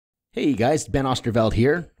Hey guys, Ben Oosterveld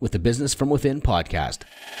here with the Business from Within podcast.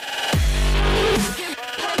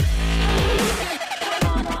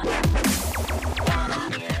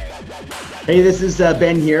 Hey, this is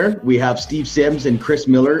Ben here. We have Steve Sims and Chris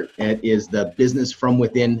Miller. It is the Business from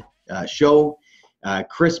Within show.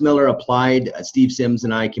 Chris Miller applied. Steve Sims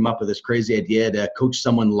and I came up with this crazy idea to coach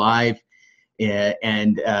someone live.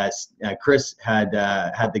 And Chris had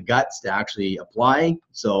the guts to actually apply.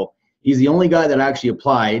 So he's the only guy that actually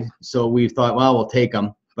applied. So we thought, well, we'll take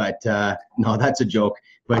him. But no, that's a joke.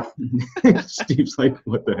 But Steve's like,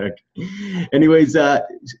 what the heck? Anyways,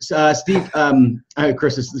 Steve,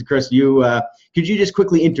 Chris, this is Chris. Could you just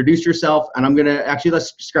quickly introduce yourself? And I'm going to actually,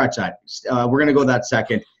 let's scratch that. We're going to go that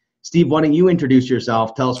second. Steve, why don't you introduce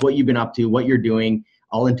yourself? Tell us what you've been up to, what you're doing.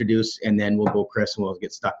 I'll introduce, and then we'll go Chris, and we'll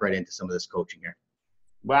get stuck right into some of this coaching here.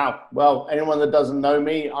 Wow. Well, anyone that doesn't know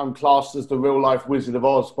me, I'm classed as the real-life Wizard of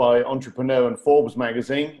Oz by Entrepreneur and Forbes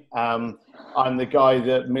magazine. I'm the guy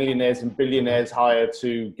that millionaires and billionaires hire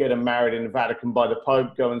to get them married in the Vatican by the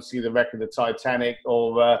Pope, go and see the wreck of the Titanic,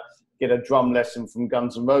 or get a drum lesson from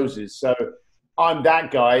Guns N' Roses. So I'm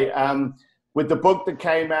that guy. With the book that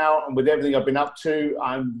came out and with everything I've been up to,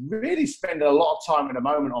 I'm really spending a lot of time at the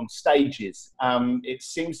moment on stages. It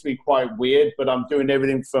seems to be quite weird, but I'm doing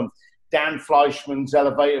everything from Dan Fleischman's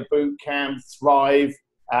Elevator Boot Camp, Thrive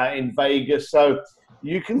in Vegas. So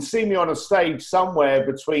you can see me on a stage somewhere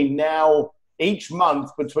between now, each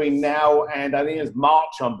month between now and I think it's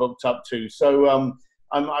March I'm booked up to. So I'm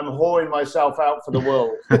whoring myself out for the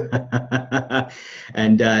world.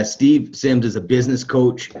 And Steve Sims is a business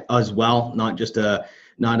coach as well, not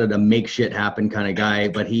a make shit happen kind of guy,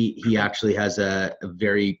 but he actually has a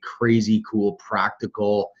very crazy, cool,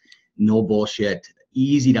 practical, no bullshit,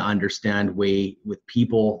 easy to understand way with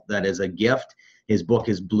people that is a gift. His book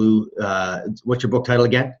is what's your book title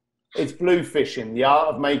again? It's Bluefishing, the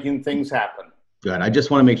art of making things happen. Good. I just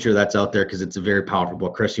want to make sure that's out there because it's a very powerful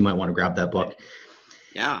book. Chris, you might want to grab that book.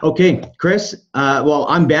 Yeah. Okay, Chris. Well,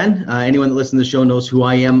 I'm Ben. Anyone that listens to the show knows who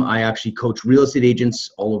I am. I actually coach real estate agents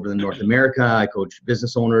all over North America. I coach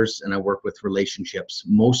business owners, and I work with relationships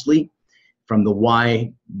mostly. From the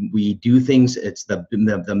why we do things, it's the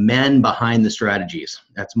man behind the strategies.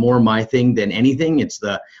 That's more my thing than anything. It's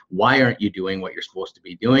the why aren't you doing what you're supposed to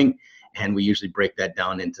be doing? And we usually break that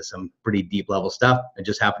down into some pretty deep level stuff. I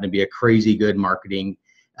just happen to be a crazy good marketing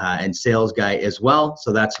and sales guy as well.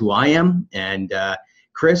 So that's who I am. And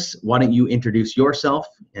Chris, why don't you introduce yourself,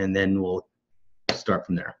 and then we'll start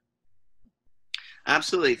from there.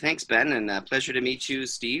 Absolutely. Thanks, Ben. And pleasure to meet you,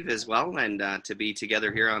 Steve, as well, and to be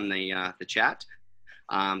together here on the chat.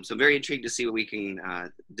 So very intrigued to see what we can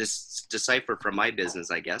decipher from my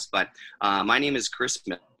business, I guess. But my name is Chris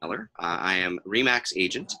Miller. I am RE/MAX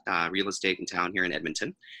agent, real estate in town here in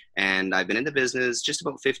Edmonton. And I've been in the business just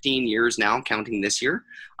about 15 years now, counting this year.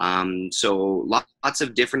 So lots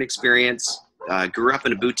of different experience. Grew up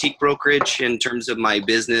in a boutique brokerage in terms of my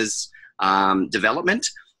business development.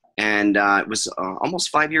 And it was almost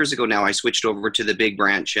 5 years ago now, I switched over to the big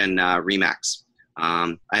branch and RE/MAX.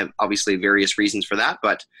 I have obviously various reasons for that,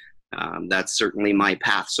 but that's certainly my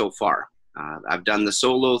path so far. I've done the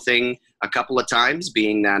solo thing a couple of times,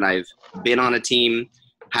 being that I've been on a team,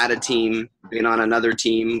 had a team, been on another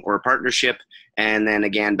team or a partnership, and then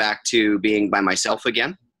again back to being by myself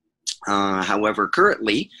again. However,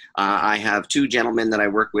 currently, I have two gentlemen that I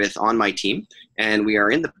work with on my team, and we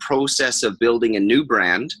are in the process of building a new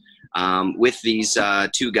brand with these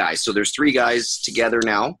two guys. So there's three guys together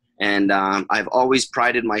now, and I've always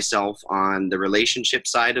prided myself on the relationship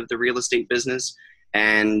side of the real estate business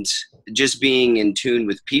and just being in tune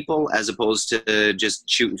with people as opposed to just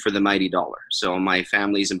shooting for the mighty dollar. So my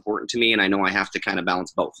family is important to me, and I know I have to kind of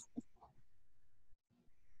balance both.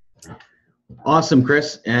 Awesome,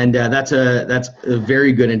 Chris, and that's a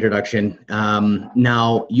very good introduction.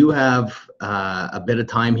 Now you have a bit of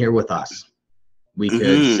time here with us. We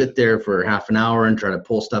could sit there for half an hour and try to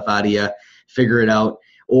pull stuff out of you, figure it out,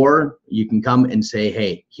 or you can come and say,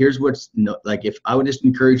 "Hey, here's what's like." If I would just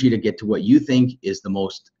encourage you to get to what you think is the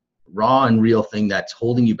most raw and real thing that's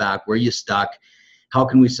holding you back, where you stuck. How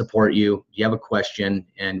can we support you? Do you have a question?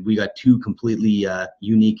 And we got two completely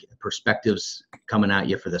unique perspectives coming at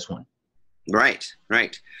you for this one. Right.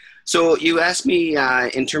 So you asked me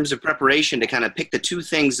in terms of preparation to kind of pick the two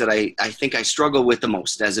things that I think I struggle with the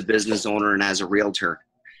most as a business owner and as a realtor.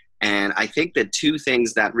 And I think the two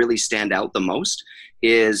things that really stand out the most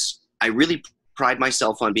is I really pride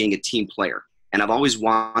myself on being a team player. And I've always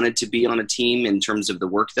wanted to be on a team in terms of the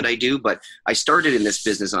work that I do, but I started in this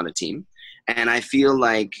business on a team. And I feel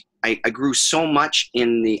like I grew so much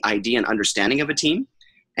in the idea and understanding of a team.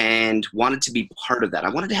 and wanted to be part of that. I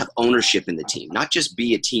wanted to have ownership in the team, not just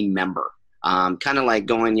be a team member. Kind of like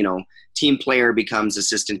going, team player becomes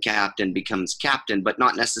assistant captain, becomes captain, but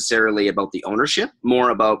not necessarily about the ownership, more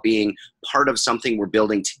about being part of something we're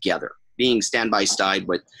building together, being side by side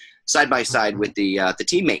with the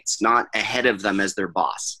teammates, not ahead of them as their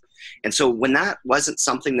boss. And so when that wasn't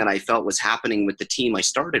something that I felt was happening with the team I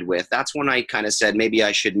started with, that's when I kind of said, maybe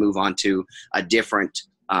I should move on to a different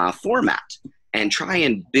format and try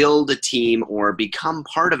and build a team or become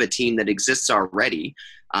part of a team that exists already,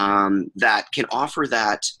 that can offer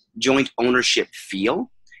that joint ownership feel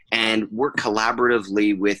and work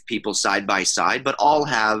collaboratively with people side by side, but all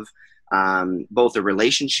have both a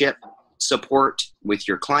relationship support with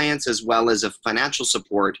your clients as well as a financial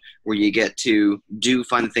support where you get to do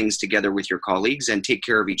fun things together with your colleagues and take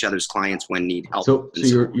care of each other's clients when need help. So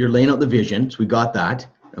you're laying out the vision. So we got that.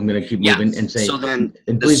 I'm going to keep moving and say, so then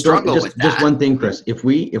and the please struggle don't, with just that, one thing, Chris, if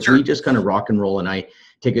we just kind of rock and roll and I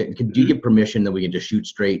take it, do you give permission that we can just shoot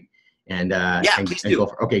straight and go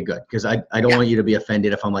for, okay, good. Cause I don't want you to be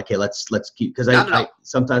offended if I'm like, hey, let's keep, cause I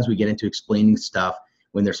sometimes we get into explaining stuff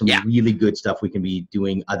when there's some really good stuff we can be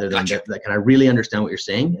doing other than that. Like, and I really understand what you're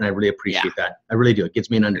saying. And I really appreciate that. I really do. It gives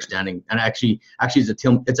me an understanding. And actually it's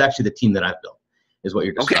the team that I've built is what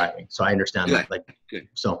you're describing. So I understand that. Like,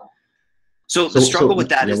 So the struggle with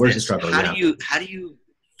that is where's this. The struggle? How do you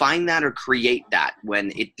find that or create that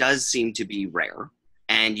when it does seem to be rare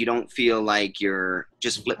and you don't feel like you're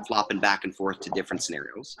just flip-flopping back and forth to different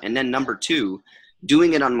scenarios? And then number two,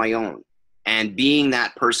 doing it on my own and being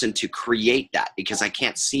that person to create that, because I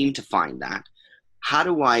can't seem to find that. How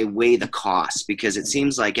do I weigh the costs? Because it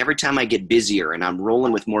seems like every time I get busier and I'm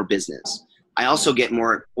rolling with more business, I also get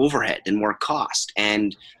more overhead and more cost.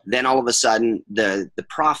 And then all of a sudden the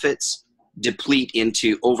profits deplete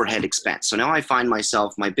into overhead expense. So now I find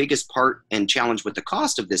myself, my biggest part and challenge with the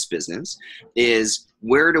cost of this business is,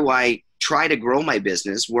 where do I try to grow my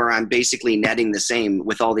business where I'm basically netting the same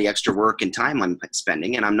with all the extra work and time I'm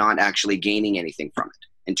spending, and I'm not actually gaining anything from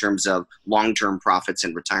it in terms of long-term profits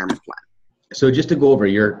and retirement plan. So just to go over,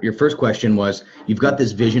 your first question was, you've got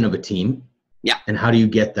this vision of a team. Yeah. And how do you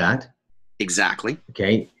get that? Exactly.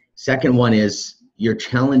 Okay. Second one is, your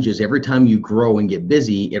challenge is every time you grow and get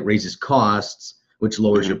busy, it raises costs, which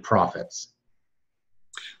lowers your profits.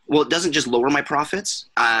 Well, it doesn't just lower my profits.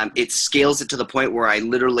 It scales it to the point where I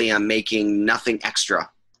literally am making nothing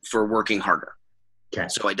extra for working harder. Okay.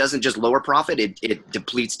 So it doesn't just lower profit, it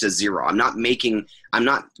depletes to zero. I'm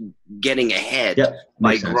not getting ahead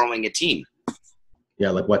by growing a team.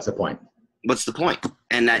 Yeah, like what's the point? What's the point?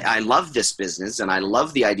 And I love this business and I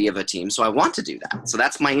love the idea of a team, so I want to do that. So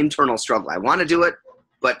that's my internal struggle. I want to do it,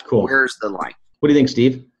 but where's the line? What do you think,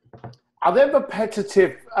 Steve? Are there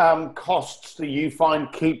repetitive costs that you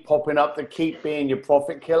find keep popping up that keep being your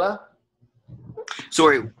profit killer?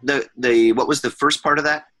 Sorry, what was the first part of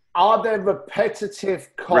that? Are there repetitive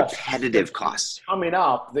costs coming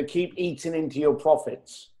up that keep eating into your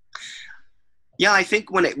profits? Yeah, I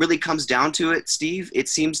think when it really comes down to it, Steve, it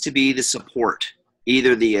seems to be the support.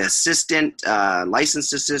 Either the assistant,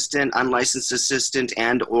 licensed assistant, unlicensed assistant,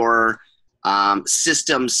 and or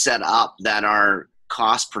systems set up that are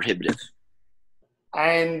cost prohibitive.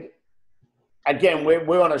 And again,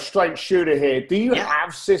 we're on a straight shooter here. Do you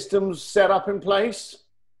have systems set up in place?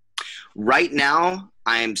 Right now,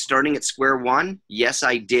 I'm starting at square one. Yes,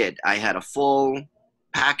 I did. I had a full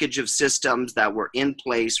package of systems that were in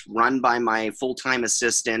place, run by my full-time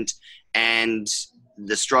assistant. And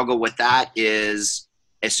the struggle with that is,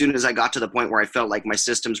 as soon as I got to the point where I felt like my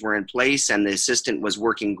systems were in place and the assistant was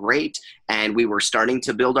working great and we were starting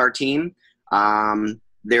to build our team,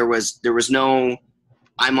 there was no,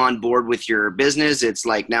 I'm on board with your business. It's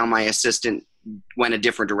like now my assistant went a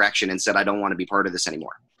different direction and said, I don't want to be part of this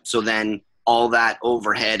anymore. So then all that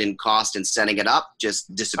overhead and cost and setting it up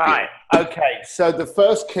just disappeared. Right. Okay. So the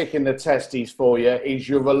first kick in the testes for you is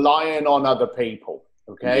you're relying on other people.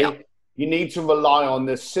 Okay. Yeah. You need to rely on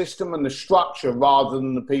the system and the structure rather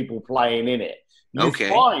than the people playing in it. You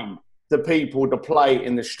find the people to play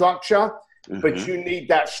in the structure, but you need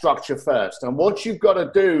that structure first. And what you've got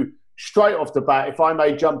to do straight off the bat, if I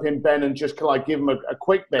may jump in, Ben, and just give them a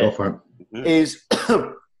quick bit, go for it. Is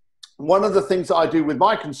one of the things that I do with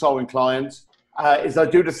my consulting clients is I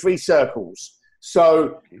do the 3 circles.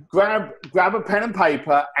 So grab a pen and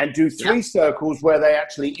paper and do 3 circles where they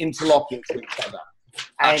actually interlock into each other.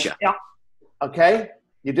 And, okay,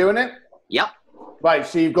 you're doing it? Yep. Right,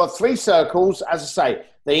 so you've got 3 circles. As I say,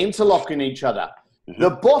 they interlock in each other.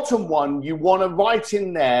 The bottom one, you want to write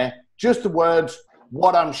in there just the words,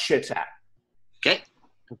 what I'm shit at. Okay.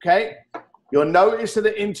 Okay? You'll notice that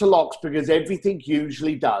it interlocks because everything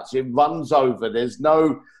usually does. It runs over. There's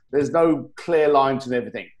no clear lines and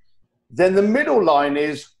everything. Then the middle line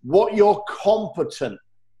is what you're competent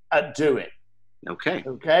at doing. Okay.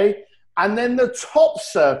 Okay. And then the top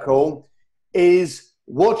circle is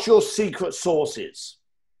what your secret sauce is.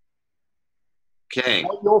 Okay.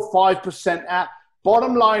 What you're 5% at.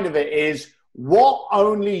 Bottom line of it is what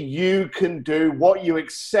only you can do, what you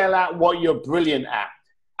excel at, what you're brilliant at.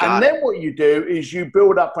 And then what you do is you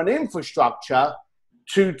build up an infrastructure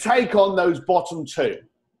to take on those bottom two.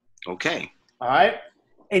 Okay. All right.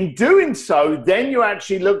 In doing so, then you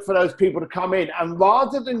actually look for those people to come in. And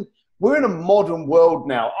rather than, we're in a modern world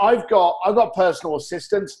now. I've got personal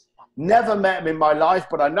assistants. Never met them in my life,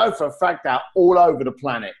 but I know for a fact they're all over the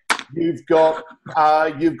planet. You've got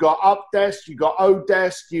Updesk, you've got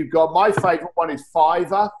Odesk, you've got, my favorite one is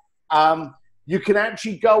Fiverr. You can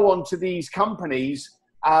actually go onto these companies,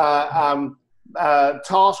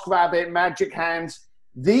 TaskRabbit, Magic Hands.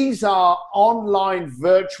 These are online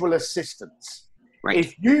virtual assistants. Right.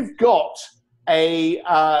 If you've got a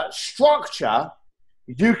structure,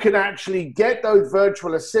 you can actually get those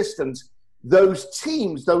virtual assistants, those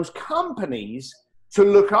teams, those companies to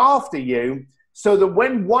look after you, so that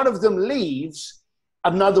when one of them leaves,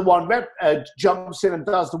 another one jumps in and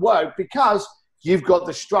does the work, because you've got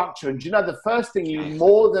the structure. And you know, the first thing you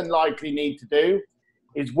more than likely need to do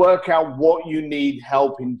is work out what you need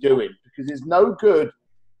help in doing, because it's no good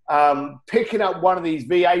picking up one of these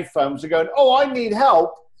VA firms and going, oh, I need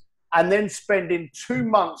help, and then spending 2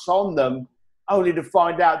 months on them only to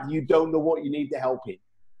find out that you don't know what you need to help in.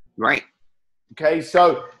 Right. Okay,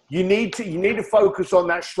 so you need to focus on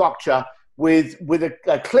that structure with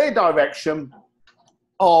a clear direction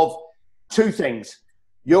of two things.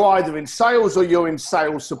 You're either in sales or you're in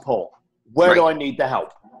sales support. Where do I need the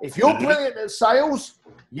help? If you're brilliant at sales,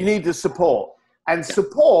 you need the support. And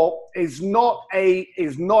support is not a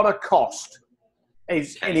cost.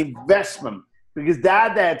 It's an investment, because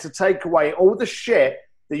they're there to take away all the shit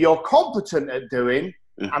that you're competent at doing,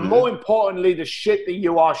 and more importantly, the shit that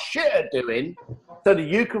you are shit at doing, so that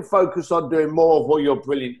you can focus on doing more of what you're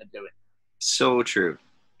brilliant at doing. So true.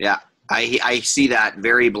 Yeah. I see that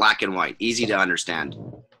very black and white, easy to understand.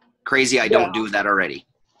 Crazy I don't do that already.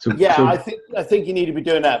 So I think you need to be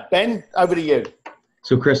doing that. Ben, over to you.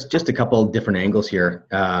 So Chris, just a couple of different angles here.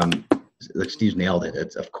 Like Steve's nailed it.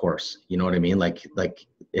 It's, of course, you know what I mean? Like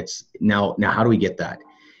it's now how do we get that?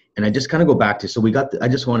 And I just kind of go back to, I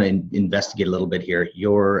just want to investigate a little bit here.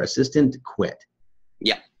 Your assistant quit.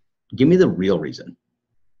 Yeah. Give me the real reason.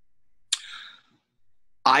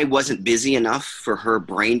 I wasn't busy enough for her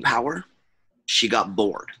brain power. She got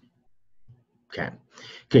bored.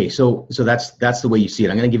 Okay. So that's the way you see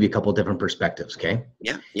it. I'm going to give you a couple of different perspectives. Okay.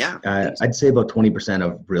 Yeah. I'd say about 20%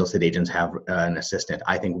 of real estate agents have an assistant.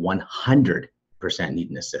 I think 100% need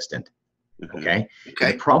an assistant. Okay.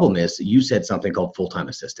 The problem is, you said something called full-time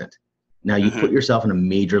assistant. Now you put yourself in a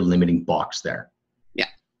major limiting box there. Yeah.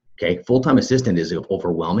 Okay. Full-time assistant is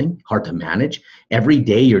overwhelming, hard to manage. Every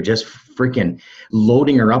day you're just freaking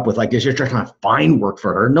loading her up with like this. You're trying to find work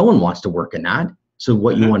for her. No one wants to work in that. So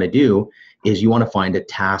what you want to do is you want to find a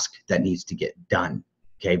task that needs to get done.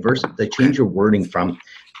 Okay. Versus they change your wording from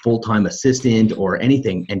full-time assistant or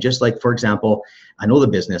anything. And just like, for example, I know the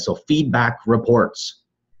business. So feedback reports.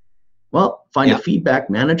 Well, find a feedback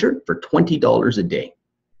manager for $20 a day.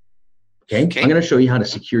 Okay. I'm going to show you how to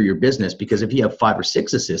secure your business, because if you have 5 or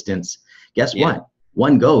 6 assistants, guess what?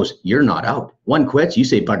 One goes, you're not out. One quits, you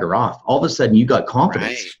say bugger off. All of a sudden you got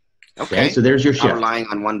confidence. Right. Okay. So there's your shift. Not relying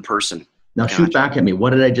on one person. Now shoot back at me. What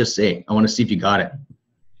did I just say? I want to see if you got it.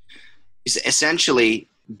 Essentially,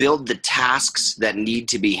 build the tasks that need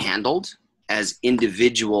to be handled as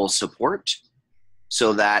individual support,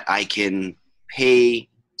 so that I can pay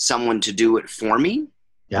someone to do it for me.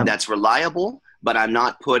 That's reliable, but I'm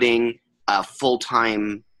not putting a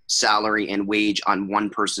full-time salary and wage on one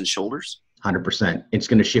person's shoulders. 100%. It's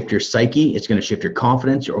going to shift your psyche. It's going to shift your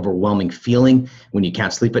confidence, your overwhelming feeling. When you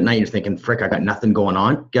can't sleep at night, you're thinking, frick, I got nothing going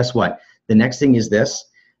on. Guess what? The next thing is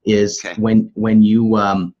when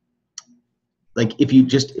you, like, if you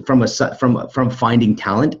just from finding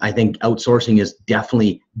talent, I think outsourcing is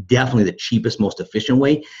definitely the cheapest, most efficient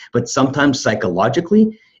way. But sometimes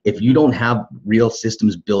psychologically, if you don't have real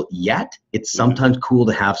systems built yet, it's sometimes cool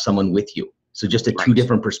to have someone with you. So just two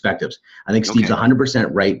different perspectives. I think Steve's 100%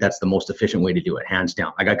 right. That's the most efficient way to do it, hands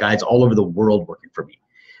down. I got guys all over the world working for me.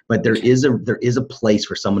 But there is a place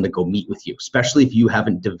for someone to go meet with you, especially if you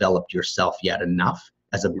haven't developed yourself yet enough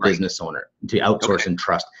as a business owner to outsource and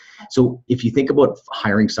trust. So if you think about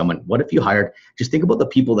hiring someone, what if you just think about the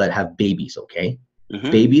people that have babies, okay?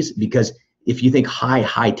 Babies, because if you think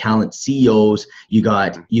high talent CEOs, you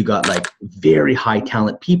got like very high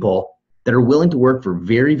talent people that are willing to work for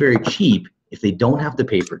very, very cheap if they don't have to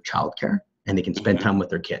pay for childcare and they can spend time with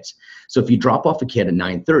their kids. So if you drop off a kid at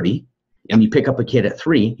 9:30 and you pick up a kid at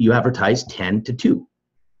 3, you advertise 10 to 2.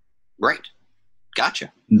 Right.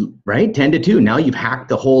 Gotcha. Right? 10 to 2. Now you've hacked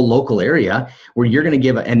the whole local area where you're going to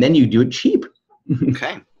give, and then you do it cheap.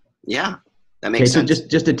 Okay. Yeah. That makes sense. So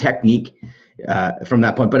just a technique from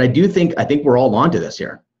that point. But I think we're all onto this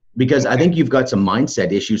here, because I think you've got some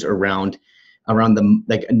mindset issues around the,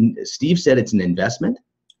 like Steve said, it's an investment.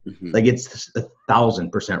 Like it's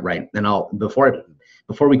 1,000% right. And before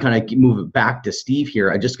we kind of move it back to Steve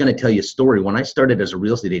here, I'm just going to tell you a story. When I started as a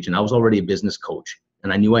real estate agent, I was already a business coach,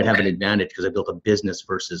 and I knew I'd have an advantage because I built a business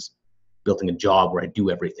versus building a job where I do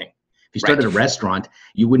everything. If you started a restaurant,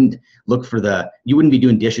 you wouldn't be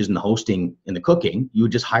doing dishes and the hosting and the cooking. You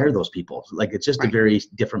would just hire those people. Like it's just a very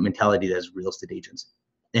different mentality as real estate agents.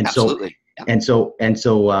 And Absolutely. lost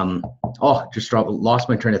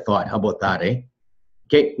my train of thought. How about that, eh?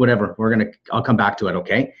 Okay, whatever. I'll come back to it.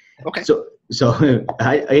 Okay. Okay. So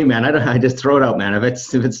hey man, I just throw it out, man. If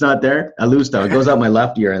it's not there, I lose stuff. It goes out my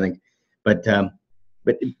left ear, I think. But yeah.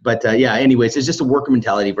 Anyways, it's just a worker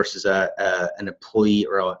mentality versus an employee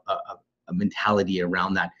or a mentality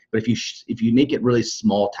around that. But if you make it really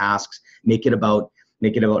small tasks, make it about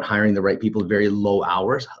hiring the right people at very low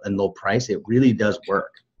hours and low price, it really does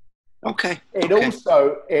work. Okay. It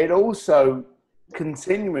also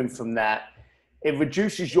continuing from that, it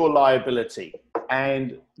reduces your liability.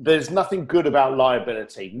 And there's nothing good about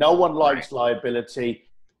liability. No one likes liability.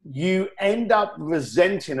 You end up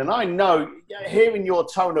resenting. And I know, hearing your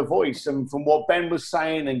tone of voice and from what Ben was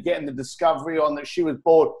saying and getting the discovery on that she was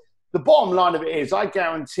bored, the bottom line of it is, I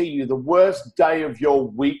guarantee you the worst day of your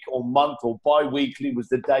week or month or bi-weekly was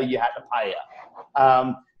the day you had to pay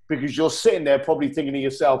her. Because you're sitting there probably thinking to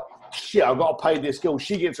yourself, shit, I've got to pay this girl.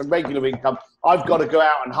 She gets a regular income. I've got to go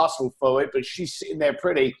out and hustle for it, but she's sitting there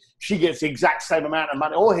pretty. She gets the exact same amount of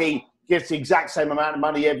money, or he gets the exact same amount of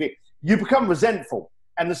money every. You become resentful.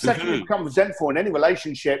 And the second you become resentful in any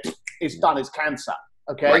relationship, it's done. It's cancer.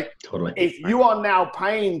 Okay? Right. Totally. If you are now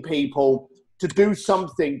paying people to do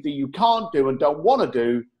something that you can't do and don't want to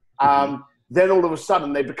do, then all of a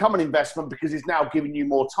sudden they become an investment because it's now giving you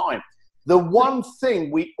more time. The one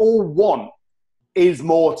thing we all want is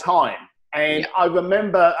more time. And I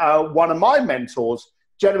remember one of my mentors, a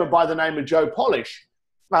gentleman by the name of Joe Polish,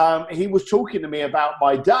 he was talking to me about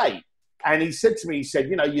my day. And he said to me, he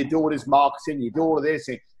said, you know, you do all this marketing, you do all of this.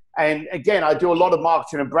 And again, I do a lot of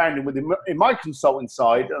marketing and branding in my consulting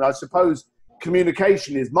side. And I suppose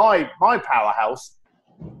communication is my powerhouse.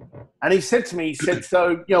 And he said to me, he said,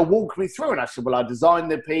 so, you know, walk me through. And I said, well, I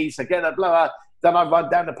designed the piece, I get a blower, then I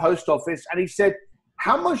run down the post office. And he said,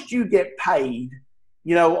 how much do you get paid,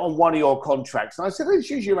 you know, on one of your contracts? And I said,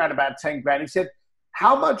 it's usually around about 10 grand. He said,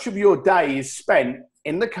 how much of your day is spent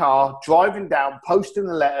in the car, driving down, posting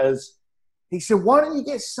the letters? He said, why don't you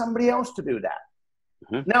get somebody else to do that?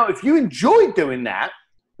 Now, if you enjoy doing that,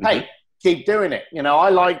 hey, keep doing it. You know, I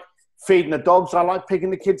like feeding the dogs. I like picking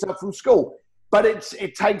the kids up from school. But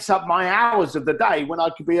it takes up my hours of the day when I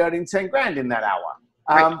could be earning 10 grand in that hour.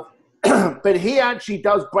 But he actually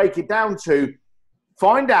does break it down to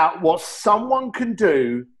find out what someone can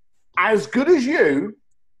do as good as you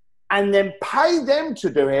and then pay them to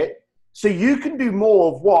do it so you can do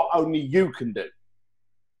more of what only you can do.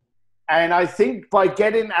 And I think by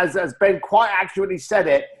getting, as Ben quite accurately said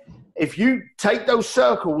it, if you take those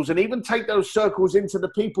circles and even take those circles into the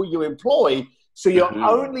people you employ, so you're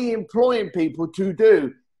only employing people to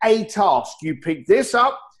do a task. You pick this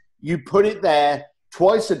up, you put it there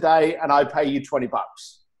twice a day, and I pay you $20.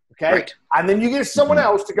 Okay? Right. And then you get someone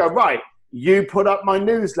else to go, right, you put up my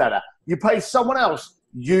newsletter. You pay someone else,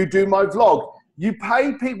 you do my vlog. You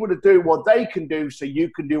pay people to do what they can do so you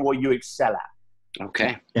can do what you excel at.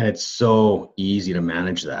 Okay. And it's so easy to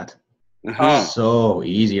manage that. So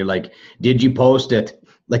easy. You're like, did you post it?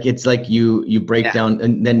 Like, it's like you break down,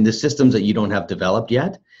 and then the systems that you don't have developed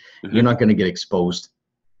yet, you're not going to get exposed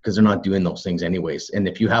because they're not doing those things anyways. And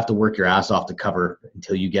if you have to work your ass off to cover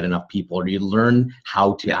until you get enough people, or you learn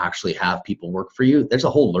how to actually have people work for you, there's a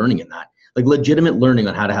whole learning in that, like legitimate learning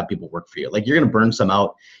on how to have people work for you. Like, you're going to burn some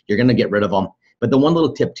out, you're going to get rid of them. But the one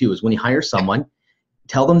little tip too is when you hire someone,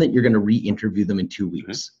 tell them that you're going to re-interview them in 2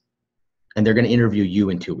 weeks, and they're going to interview you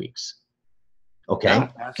in 2 weeks. Okay.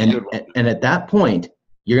 And at that point,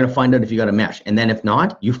 you're going to find out if you got a mesh. And then if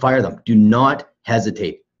not, you fire them. Do not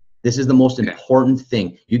hesitate. This is the most important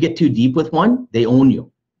thing. You get too deep with one, they own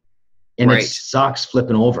you. And it sucks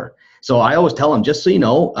flipping over. So I always tell them, just so you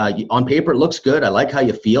know, on paper it looks good. I like how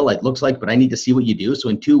you feel. It looks like, but I need to see what you do. So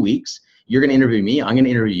in 2 weeks, you're going to interview me. I'm going to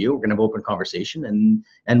interview you. We're going to have an open conversation,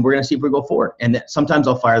 and we're going to see if we go forward. And sometimes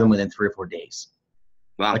I'll fire them within 3 or 4 days.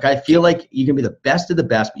 Wow. Like I feel like you can be the best of the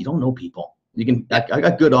best, but you don't know people. I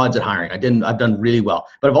got good odds at hiring. I've done really well,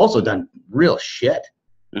 but I've also done real shit.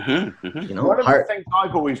 You know, one of the things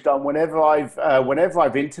I've always done whenever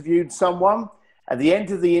I've interviewed someone, at the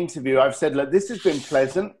end of the interview, I've said, look, this has been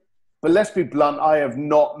pleasant, but let's be blunt. I have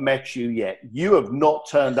not met you yet. You have not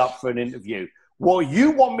turned up for an interview. What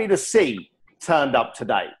you want me to see turned up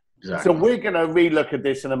today. Exactly. So we're going to relook at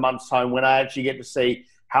this in a month's time when I actually get to see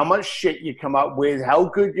how much shit you come up with, how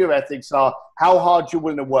good your ethics are, how hard you're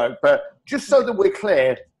willing to work. But just so that we're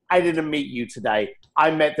clear, I didn't meet you today.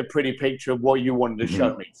 I met the pretty picture of what you wanted to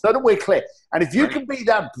show me. So that we're clear. And if you can be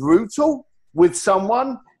that brutal with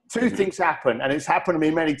someone, 2 things happen. And it's happened to me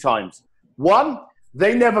many times. 1,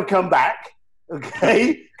 they never come back.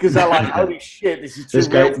 Okay? Because they're like, holy shit, this is too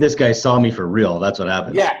real. This guy saw me for real. That's what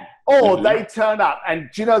happens. Yeah. Or they turn up. And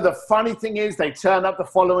do you know the funny thing is they turn up the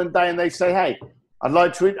following day and they say, hey,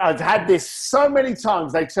 I've had this so many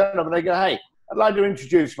times. They turn up and they go, hey, I'd like to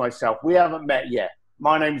introduce myself. We haven't met yet.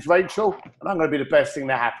 My name's Rachel, and I'm going to be the best thing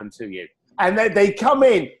that happened to you. And they come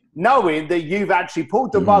in knowing that you've actually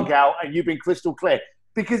pulled the rug out and you've been crystal clear.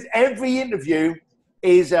 Because every interview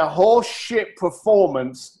is a horse shit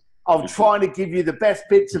performance of trying to give you the best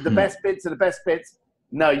bits of the best bits of the best bits.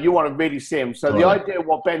 No, you want to really see them. So the idea of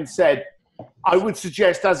what Ben said, I would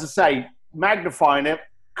suggest, as I say, magnifying it,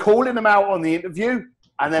 calling them out on the interview,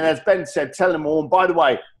 and then, as Ben said, tell them all, and by the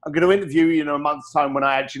way, I'm going to interview you in a month's time when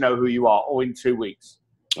I actually know who you are, or in 2 weeks.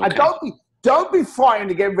 Okay. And don't be frightened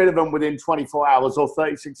to get rid of them within 24 hours or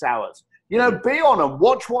 36 hours. You know, be on them,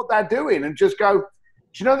 watch what they're doing, and just go, do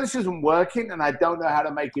you know this isn't working, and I don't know how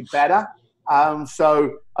to make it better.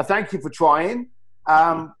 So I thank you for trying,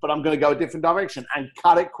 but I'm going to go a different direction and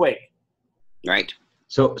cut it quick. Right.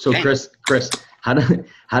 So okay. Chris, how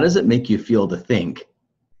does it make you feel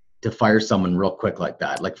to fire someone real quick like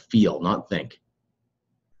that? Like feel, not think.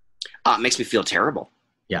 It makes me feel terrible.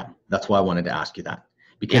 Yeah, that's why I wanted to ask you that,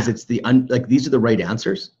 because it's these are the right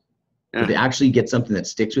answers. But they actually get something that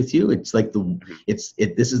sticks with you. It's like this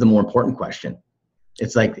is the more important question.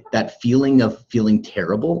 It's like that feeling of feeling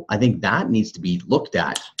terrible. I think that needs to be looked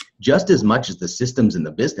at just as much as the systems in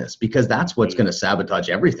the business, because that's what's going to sabotage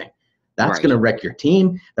everything. That's going to wreck your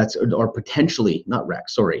team. Or potentially not wreck.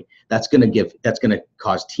 Sorry. That's going to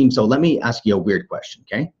cause team. So let me ask you a weird question.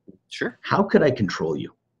 Okay. Sure. How could I control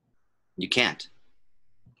you? You can't.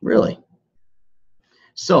 Really?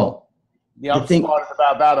 So. Yeah, I'm smart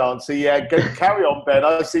about that answer. Yeah, carry on, Ben.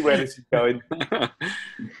 I see where this is going.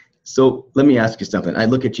 So let me ask you something. I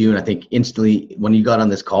look at you and I think instantly, when you got on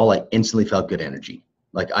this call, I instantly felt good energy.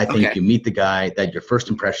 Like, I think you meet the guy, that your first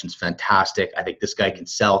impression is fantastic. I think this guy can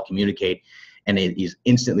sell, communicate, and he's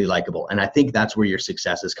instantly likable. And I think that's where your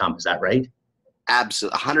success has come. Is that right?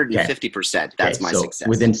 Absolutely. 150%. That's my success.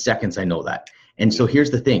 Within seconds, I know that. And so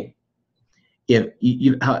here's the thing. If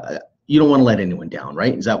you don't want to let anyone down,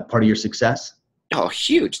 right? Is that part of your success? Oh,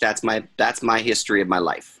 huge. That's my history of my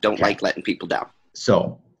life. Don't like letting people down.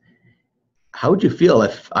 So how would you feel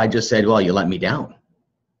if I just said, well, you let me down?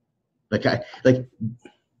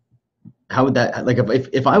 How would that, like,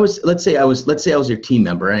 if I was, let's say I was your team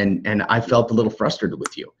member and I felt a little frustrated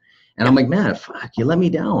with you, and I'm like, man, fuck, you let me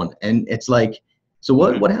down. And it's like, so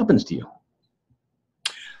what happens to you?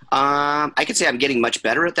 I could say I'm getting much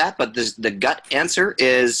better at that, but the gut answer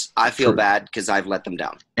is I feel bad because I've let them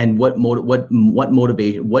down. And what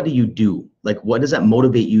motivation, what do you do? Like, what does that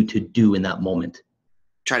motivate you to do in that moment?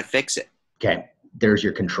 Try to fix it. Okay. There's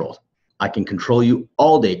your control. I can control you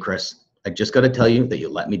all day, Chris. I just got to tell you that you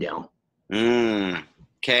let me down.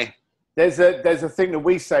 Okay. There's a thing that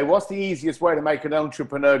we say, what's the easiest way to make an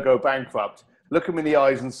entrepreneur go bankrupt? Look them in the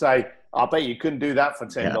eyes and say, I bet you couldn't do that for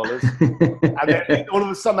 $10. Yeah. And then all of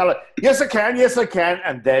a sudden they're like, yes, I can.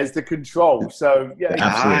 And there's the control. So yeah.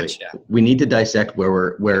 Absolutely. Gotcha. We need to dissect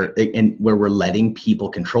where we're letting people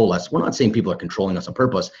control us. We're not saying people are controlling us on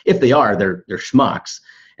purpose. If they are, they're schmucks.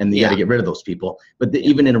 And you got to get rid of those people. But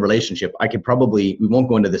even in a relationship, we won't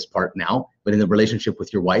go into this part now, but in the relationship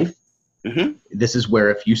with your wife, this is where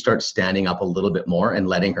if you start standing up a little bit more and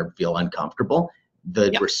letting her feel uncomfortable,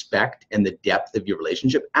 the respect and the depth of your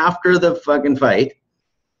relationship after the fucking fight,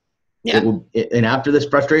 and after this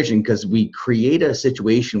frustration, because we create a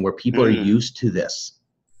situation where people are used to this.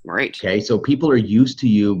 Right. Okay. So people are used to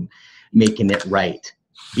you making it right,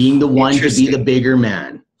 being the one to be the bigger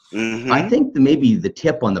man. I think maybe the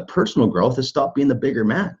tip on the personal growth is stop being the bigger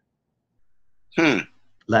man.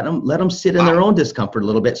 Let them sit in their own discomfort a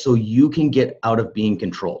little bit so you can get out of being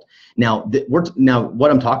controlled. Now, what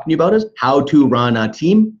I'm talking to you about is how to run a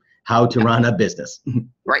team, how to run a business.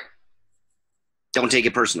 Right. Don't take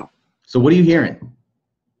it personal. So what are you hearing?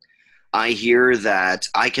 I hear that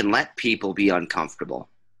I can let people be uncomfortable.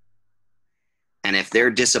 And if they're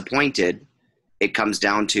disappointed, it comes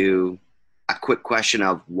down to a quick question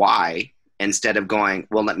of why, instead of going,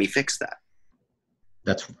 well, let me fix that.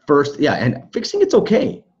 That's first, yeah, and fixing it's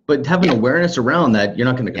okay, but having awareness around that, you're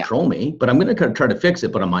not going to control me, but I'm going to try to fix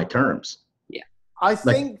it, but on my terms. Yeah. I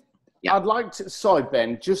think I'd like to, sorry,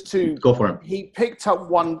 Ben, just to go for it.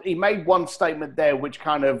 He made one statement there which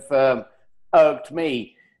kind of irked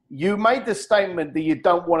me. You made the statement that you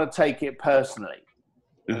don't want to take it personally.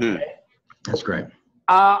 Mm-hmm. Okay? That's great.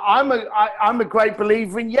 I'm a great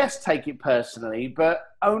believer in, yes, take it personally, but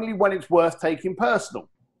only when it's worth taking personal.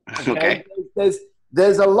 Okay.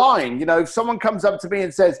 There's a line, you know, if someone comes up to me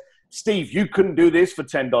and says, Steve, you couldn't do this for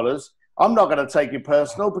 $10. I'm not going to take it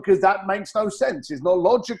personal because that makes no sense. It's not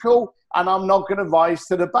logical, and I'm not going to rise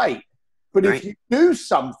to the bait. But if you do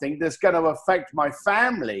something that's going to affect my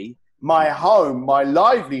family, my home, my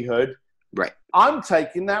livelihood, I'm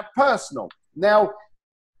taking that personal. Now,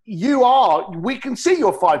 we can see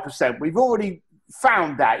you're 5%. We've already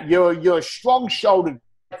found that. You're a strong-shouldered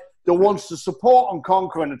that wants to support and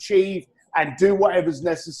conquer and achieve and do whatever's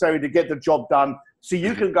necessary to get the job done, so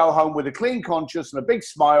you can go home with a clean conscience and a big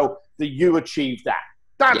smile that you achieved that.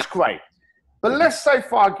 That's great. But let's say,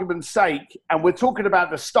 for argument's sake, and we're talking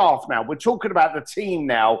about the staff now, we're talking about the team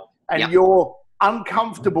now, and your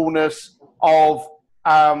uncomfortableness of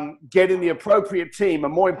getting the appropriate team,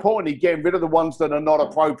 and more importantly, getting rid of the ones that are not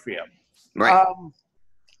appropriate. Right.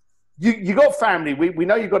 You got family. We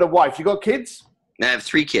know you got a wife. You got kids? I have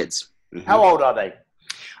 3 kids. Mm-hmm. How old are they?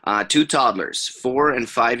 2 toddlers, 4 and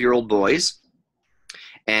 5-year-old boys,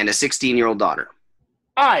 and a 16-year-old daughter.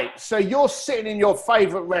 All right, so you're sitting in your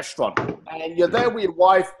favorite restaurant, and you're there with your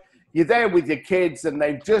wife, you're there with your kids, and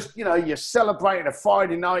they've just, you know, you're celebrating a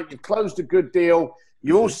Friday night, you've closed a good deal,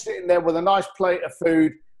 you're all sitting there with a nice plate of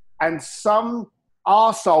food, and some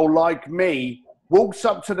arsehole like me walks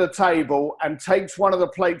up to the table and takes one of the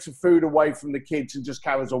plates of food away from the kids and just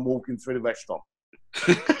carries on walking through the restaurant.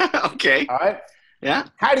 Okay. All right? Yeah.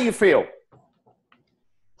 How do you feel?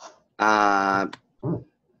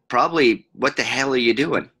 Probably, what the hell are you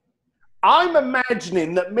doing? I'm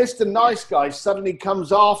imagining that Mr. Nice Guy suddenly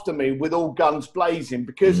comes after me with all guns blazing,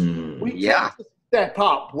 because we tend to step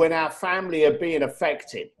up when our family are being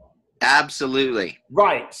affected. Absolutely.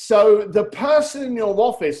 Right. So the person in your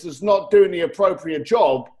office that's not doing the appropriate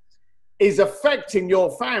job is affecting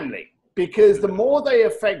your family, because the more they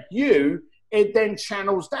affect you, it then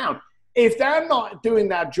channels down. If they're not doing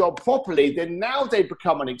that job properly, then now they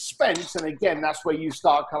become an expense. And again, that's where you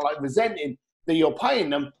start kind of like resenting that you're paying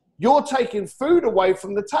them. You're taking food away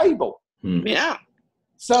from the table. Yeah.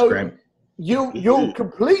 So you're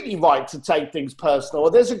completely right to take things personal.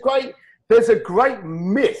 There's a great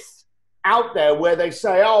myth out there where they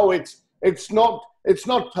say, oh, it's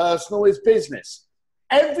not personal, it's business.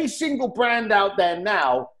 Every single brand out there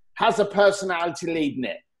now has a personality leading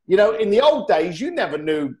it. You know, in the old days, you never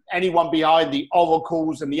knew anyone behind the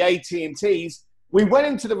Oracles and the AT&Ts. We went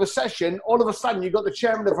into the recession. All of a sudden, you got the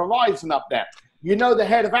chairman of Verizon up there. You know the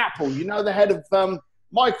head of Apple. You know the head of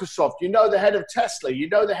Microsoft. You know the head of Tesla. You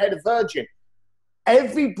know the head of Virgin.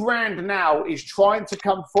 Every brand now is trying to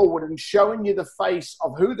come forward and showing you the face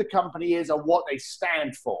of who the company is and what they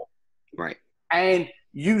stand for. Right. And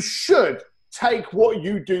you should take what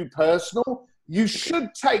you do personal. You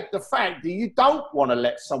should take the fact that you don't want to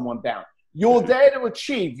let someone down. You're there to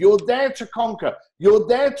achieve. You're there to conquer. You're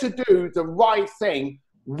there to do the right thing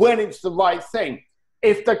when it's the right thing.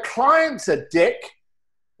 If the client's a dick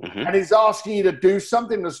and is asking you to do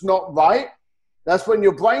something that's not right, that's when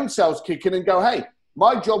your brain cells kick in and go, hey,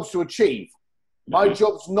 my job's to achieve. My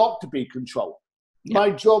job's not to be controlled. My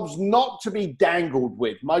job's not to be dangled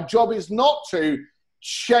with. My job is not to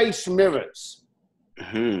chase mirrors.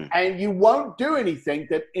 And you won't do anything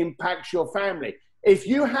that impacts your family. If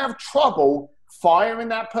you have trouble firing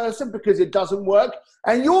that person because it doesn't work,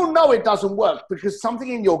 and you'll know it doesn't work because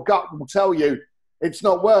something in your gut will tell you it's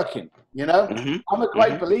not working, you know? I'm a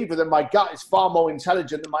great believer that my gut is far more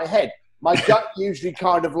intelligent than my head. My gut usually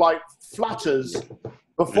kind of like flutters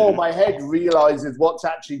before my head realizes what's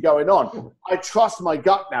actually going on. I trust my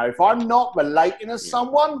gut now. If I'm not relating to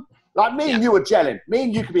someone, like me and you are gelling. Me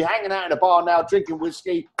and you could be hanging out in a bar now, drinking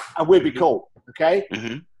whiskey, and we'd be cool, okay?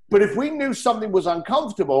 But if we knew something was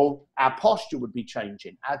uncomfortable, our posture would be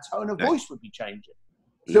changing. Our tone of voice would be changing.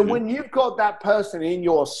 So when you've got that person in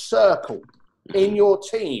your circle in your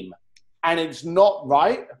team and it's not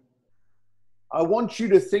right, I want you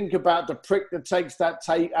to think about the prick that takes that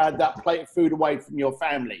plate of food away from your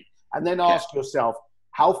family, and then ask yourself,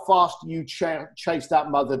 how fast do you chase that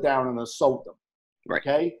mother down and assault them? Right.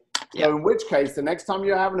 Okay? Yeah. So in which case, the next time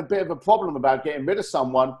you're having a bit of a problem about getting rid of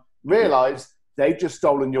someone, realize they've just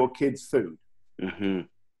stolen your kid's food. Mm-hmm.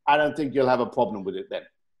 I don't think you'll have a problem with it then.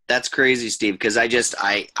 That's crazy, Steve, because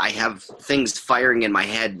I have things firing in my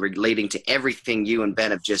head relating to everything you and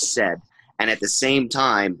Ben have just said. And at the same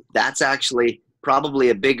time, that's actually probably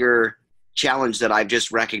a bigger challenge that I've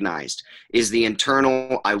just recognized is the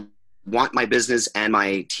internal, I want my business and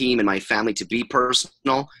my team and my family to be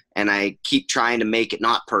personal, and I keep trying to make it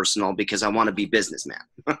not personal because I want to be businessman.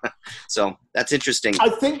 So that's interesting. I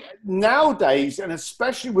think nowadays, and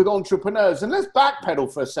especially with entrepreneurs, and let's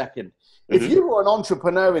backpedal for a second. If you were an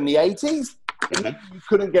entrepreneur in the 80s, you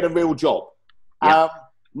couldn't get a real job. Yeah.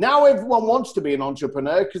 Now everyone wants to be an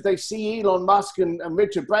entrepreneur because they see Elon Musk and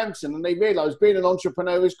Richard Branson, and they realize being an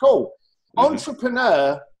entrepreneur is cool.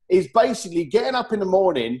 Entrepreneur is basically getting up in the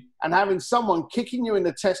morning and having someone kicking you in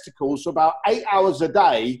the testicles for about 8 hours a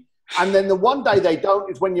day, and then the one day they don't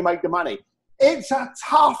is when you make the money. It's a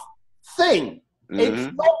tough thing.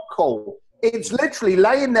 It's not cool. It's literally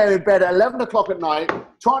laying there in bed at 11 o'clock at night,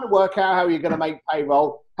 trying to work out how you're going to make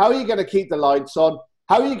payroll, how are you going to keep the lights on,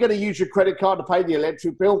 how are you going to use your credit card to pay the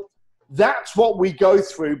electric bill. That's what we go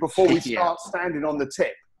through before we start standing on the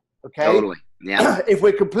tip. Okay? Totally. Yeah. If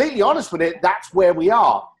we're completely honest with it, that's where we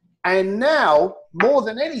are. And now, more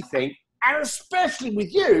than anything, and especially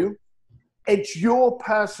with you, it's your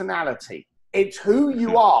personality. It's who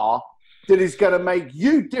you are that is going to make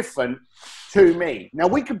you different to me. Now,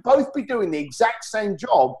 we could both be doing the exact same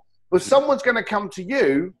job, but someone's going to come to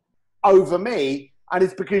you over me, and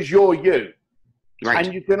it's because you're you. Right.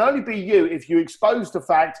 And you can only be you if you expose the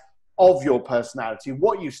fact of your personality,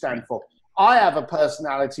 what you stand for. I have a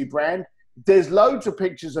personality brand. There's loads of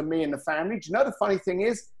pictures of me and the family. Do you know the funny thing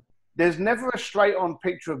is? There's never a straight-on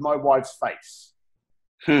picture of my wife's face.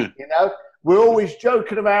 You know? We're always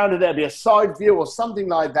joking around and there'll be a side view or something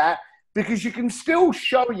like that, because you can still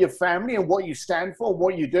show your family and what you stand for,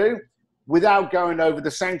 what you do, without going over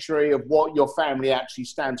the sanctuary of what your family actually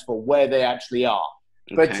stands for, where they actually are.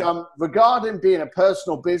 Okay. But regarding being a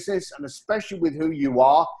personal business, and especially with who you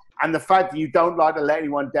are, and the fact that you don't like to let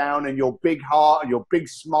anyone down, and your big heart and your big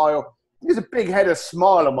smile, there's a big head of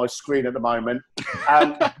smile on my screen at the moment.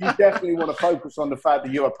 You definitely want to focus on the fact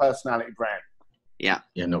that you're a personality brand. Yeah.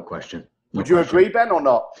 Yeah, no question. Would you agree, Ben, or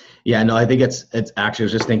not? Yeah, no, I think it's actually, I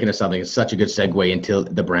was just thinking of something. It's such a good segue into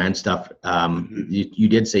the brand stuff. You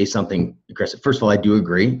did say something, Chris. First of all, I do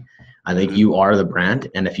agree. I think you are the brand.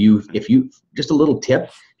 And if you, just a little tip,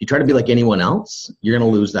 if you try to be like anyone else, you're going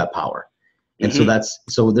to lose that power. And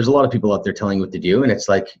so there's a lot of people out there telling you what to do, and it's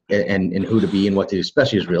like, and who to be and what to do,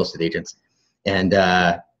 especially as real estate agents. And,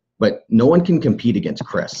 but no one can compete against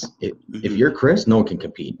Chris. If you're Chris, no one can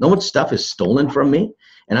compete. No one's stuff is stolen from me.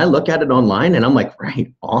 And I look at it online and I'm like,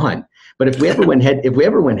 right on. But if we ever went head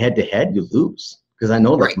to head, you lose, because I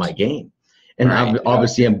know that's my game. And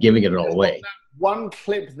obviously I'm giving it all away. One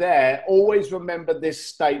clip there, always remember this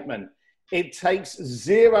statement. It takes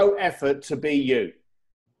zero effort to be you.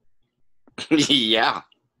 Yeah.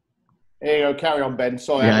 There you go. Carry on, Ben.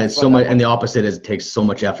 Sorry. Yeah, it's so much, and the opposite is it takes so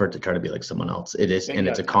much effort to try to be like someone else. It is, and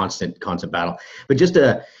it's a constant battle. But just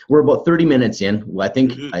we're about 30 minutes in. I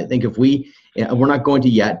think if we're not going to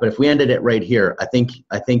yet, but if we ended it right here, I think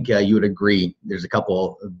you would agree. There's a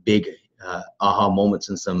couple of big aha moments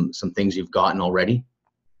and some things you've gotten already.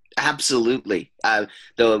 Absolutely.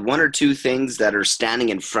 The one or two things that are standing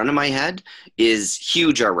in front of my head is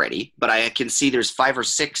huge already, but I can see there's 5 or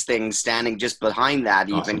 6 things standing just behind that,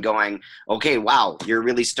 even going, okay, wow, you're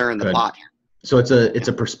really stirring the pot here. So it's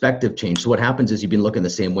a perspective change. So what happens is you've been looking the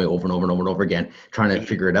same way over and over and over and over again, trying to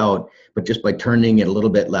figure it out, but just by turning it a little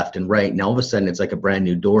bit left and right, and all of a sudden it's like a brand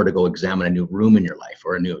new door to go examine a new room in your life,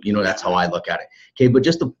 or a new, that's how I look at it. Okay. But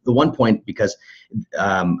just the one point, because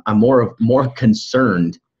I'm more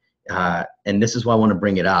concerned, and this is why I want to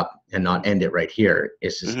bring it up and not end it right here,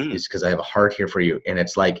 is because I have a heart here for you. And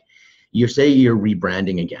it's like, you say you're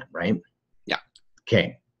rebranding again, right? Yeah.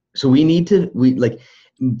 Okay. So one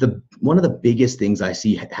of the biggest things I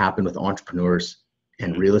see happen with entrepreneurs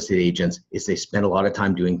and real estate agents is they spend a lot of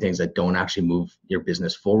time doing things that don't actually move your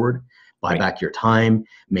business forward, buy back your time,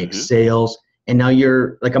 make sales. And now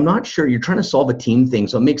you're like, I'm not sure, you're trying to solve a team thing.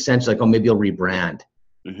 So it makes sense. Like, oh, maybe I'll rebrand.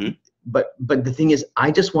 But the thing is, I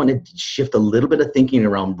just wanted to shift a little bit of thinking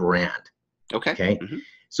around brand. Okay.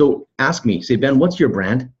 So ask me, say, Ben, what's your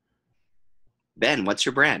brand? Ben, what's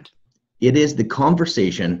your brand? It is the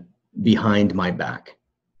conversation behind my back.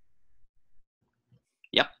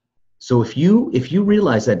 Yep. So if you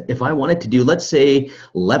realize that if I wanted to do, let's say,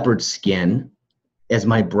 leopard skin as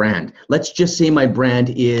my brand, let's just say my brand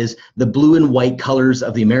is the blue and white colors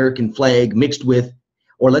of the American flag mixed with,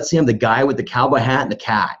 or let's say I'm the guy with the cowboy hat and the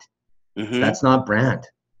cat. Mm-hmm. That's not brand.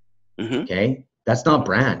 Mm-hmm. Okay. That's not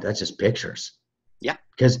brand. That's just pictures. Yeah.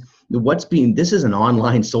 Because this is an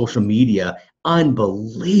online social media,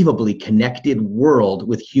 unbelievably connected world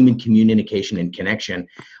with human communication and connection.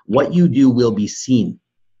 What you do will be seen.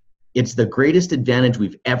 It's the greatest advantage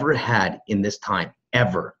we've ever had in this time,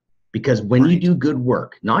 ever. Because when you do good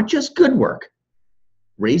work, not just good work,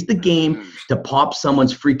 raise the game to pop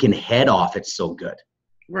someone's freaking head off. It's so good.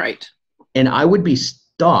 Right. And I would be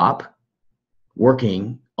stop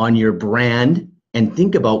working on your brand and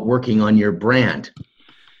think about working on your brand.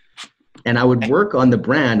 And I would work on the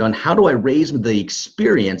brand on how do I raise the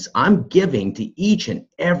experience I'm giving to each and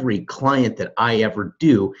every client that I ever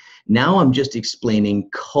do. Now I'm just explaining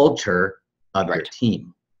culture of your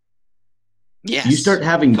team. Yes. You start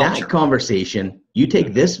having that conversation, you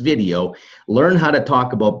take this video, learn how to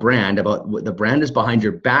talk about brand, about what the brand is behind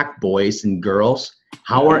your back, boys and girls.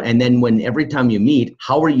 And then every time you meet,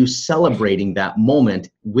 how are you celebrating that moment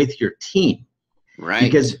with your team? Right.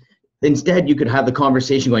 Because instead you could have the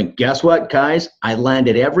conversation going, guess what, guys? I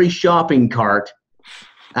landed every shopping cart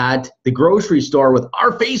at the grocery store with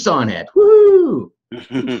our face on it. Woo!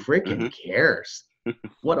 Who freaking cares?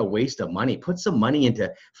 What a waste of money. Put some money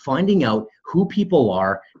into finding out who people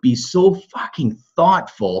are. Be so fucking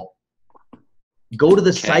thoughtful. Go to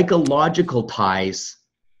the psychological ties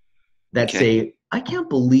that say, I can't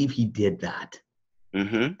believe he did that.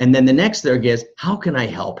 And then the next thing is, how can I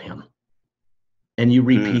help him? And you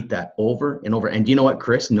repeat that over and over. And you know what,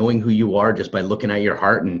 Chris, knowing who you are just by looking at your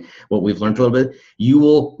heart and what we've learned a little bit, you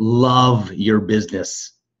will love your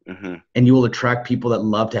business. And you will attract people that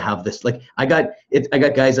love to have this. Like I got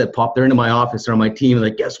guys that pop there into my office or on my team and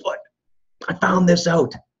like, guess what? I found this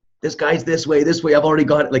out. This guy's this way. I've already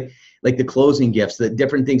got it. Like the closing gifts, the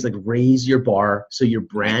different things, like raise your bar. So your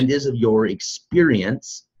brand is of your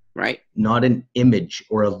experience, right? Not an image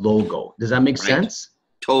or a logo. Does that make sense?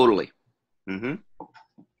 Totally.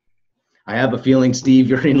 I have a feeling, Steve,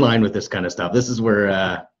 you're in line with this kind of stuff. This is where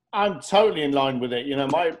I'm totally in line with it. You know,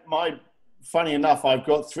 my funny enough, I've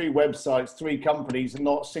got 3 websites, 3 companies, and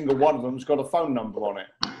not a single one of them's got a phone number on it.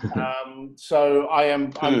 So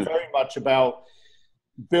I'm very much about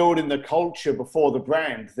building the culture before the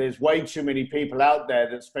brand. There's way too many people out there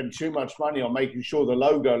that spend too much money on making sure the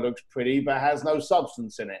logo looks pretty, but has no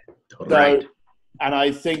substance in it. Right. And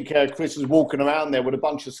I think Chris is walking around there with a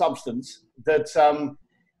bunch of substance that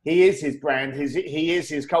he is his brand. He is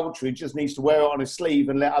his culture. He just needs to wear it on his sleeve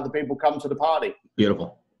and let other people come to the party.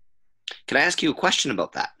 Beautiful. Can I ask you a question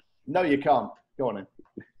about that? No, you can't. Go on in.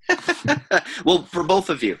 Well, for both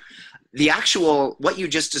of you, what you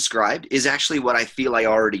just described is actually what I feel I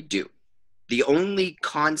already do. The only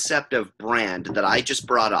concept of brand that I just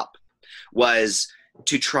brought up was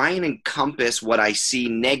to try and encompass what I see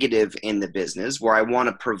negative in the business, where I want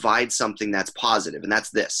to provide something that's positive, and that's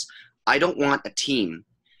this. I don't want a team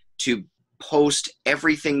to post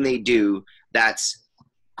everything they do that's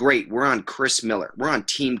great. We're on Chris Miller. We're on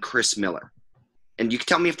Team Chris Miller. And you can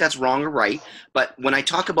tell me if that's wrong or right. But when I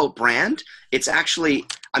talk about brand, it's actually,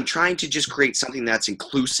 I'm trying to just create something that's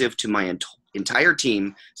inclusive to my entire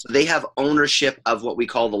team. So they have ownership of what we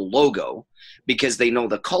call the logo, because they know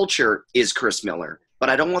the culture is Chris Miller. But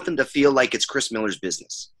I don't want them to feel like it's Chris Miller's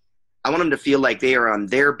business. I want them to feel like they are on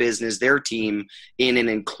their business, their team, in an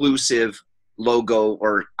inclusive logo,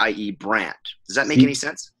 or i.e. brand. Does that make any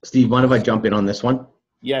sense? Steve, mind if I jump in on this one?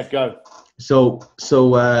 Yeah, go. So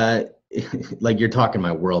like you're talking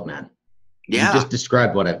my world, man. Yeah. You just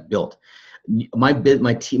described what I've built. My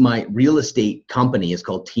real estate company is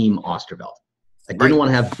called Team Oosterveld. I didn't want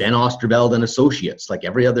to have Ben Oosterveld and Associates like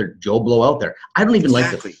every other Joe Blow out there. I don't even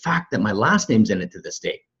like the fact that my last name's in it to this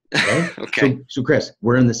day. Okay. Okay. So Chris,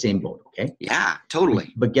 we're in the same boat. Okay. Yeah,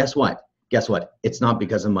 totally. But guess what? It's not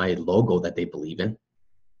because of my logo that they believe in.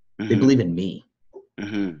 They believe in me.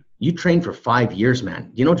 You trained for 5 years,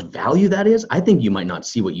 man. You know what value that is? I think you might not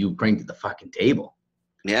see what you bring to the fucking table.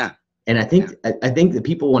 Yeah. And I think that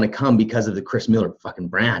people want to come because of the Chris Miller fucking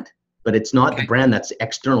brand, but it's not the brand that's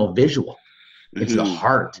external visual. It's the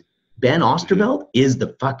heart. Ben Oosterveld is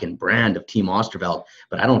the fucking brand of Team Oosterveld,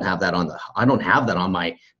 but I don't have that on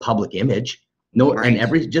my public image. No,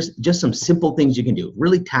 and just some simple things you can do.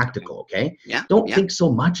 Really tactical, okay? Yeah. Don't think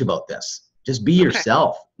so much about this. Just be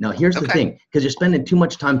yourself. Now, here's the thing, because you're spending too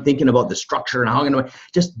much time thinking about the structure and how I'm going to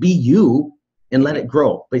just be you and let it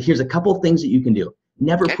grow. But here's a couple of things that you can do.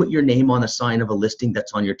 Never Okay. put your name on a sign of a listing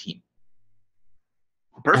that's on your team.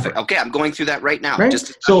 Perfect. Ever. Okay, I'm going through that right now. Right?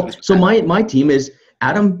 Just So my team is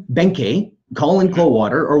Adam Benke, Colin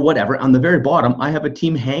Clowater, or whatever. On the very bottom, I have a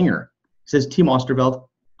team hanger. It says Team Oosterveld.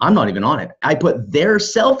 I'm not even on it. I put their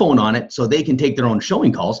cell phone on it so they can take their own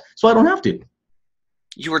showing calls, so I don't have to.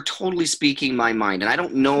 You are totally speaking my mind, and I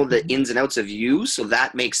don't know the ins and outs of you, so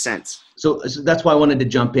that makes sense. So that's why I wanted to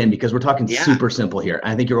jump in, because we're talking Yeah. super simple here.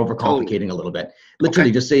 I think you're overcomplicating Totally. a little bit.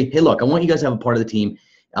 Literally, just say, hey, look, I want you guys to have a part of the team.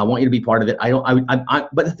 I want you to be part of it.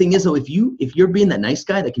 But the thing is, though, if you're being that nice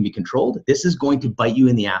guy that can be controlled, this is going to bite you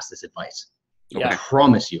in the ass, this advice. I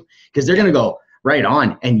promise you, because they're going to go right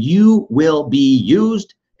on, and you will be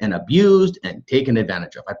used and abused and taken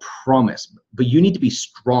advantage of. I promise. But you need to be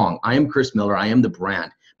strong. I am Chris Miller. I am the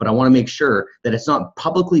brand, but I want to make sure that it's not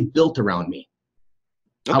publicly built around me.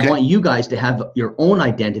 Okay. I want you guys to have your own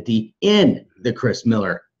identity in the Chris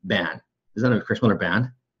Miller band. Is that a Chris Miller band?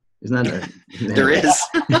 Isn't that a, There is.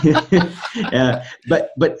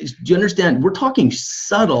 But do you understand? We're talking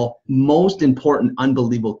subtle, most important,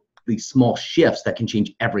 unbelievably small shifts that can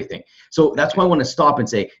change everything. So that's why I want to stop and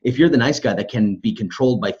say, if you're the nice guy that can be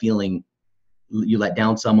controlled by feeling you let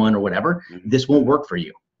down someone or whatever, this won't work for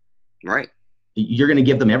you. Right. You're going to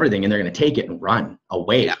give them everything, and they're going to take it and run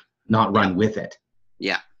away, not run with it.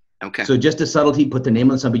 Yeah. Okay. So just a subtlety, put the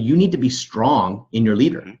name on something. You need to be strong in your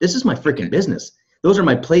leader. This is my freaking business. Those are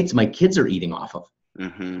my plates my kids are eating off of.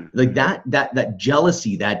 Like that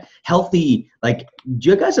jealousy, that healthy, like, do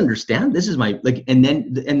you guys understand? This is my, like, and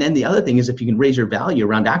then the other thing is, if you can raise your value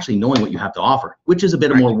around actually knowing what you have to offer, which is a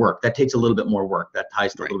bit of more work. That takes a little bit more work. That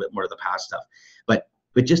ties to a little bit more of the past stuff. But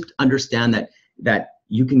just understand that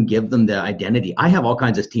you can give them the identity. I have all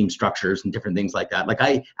kinds of team structures and different things like that.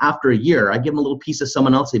 Like after a year, I give them a little piece of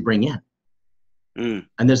someone else they bring in.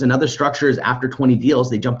 And there's another structure is after 20 deals,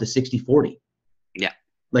 they jump to 60-40. Yeah.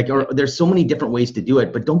 Like, or there's so many different ways to do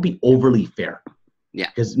it, but don't be overly fair. Yeah.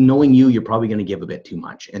 Because knowing you're probably going to give a bit too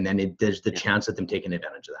much. And then there's the chance of them taking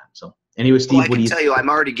advantage of that. So anyway, Steve, well, I can tell you, I'm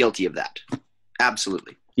already guilty of that.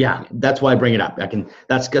 Absolutely. Yeah. That's why I bring it up.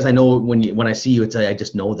 That's because I know when I see you, I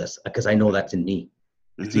just know this, because I know that's in me.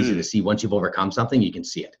 It's easy to see. Once you've overcome something, you can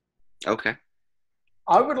see it. Okay.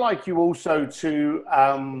 I would like you also to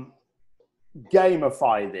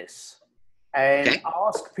gamify this and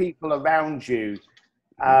ask people around you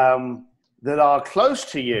that are close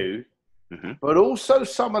to you, but also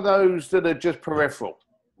some of those that are just peripheral.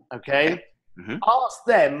 Okay? Ask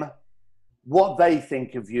them what they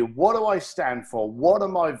think of you. What do I stand for? What are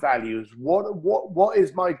my values? What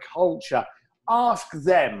is my culture? Ask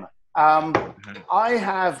them. I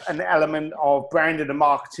have an element of branding and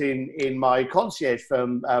marketing in my concierge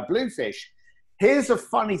firm, Bluefish. Here's a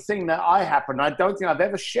funny thing that happened. I don't think I've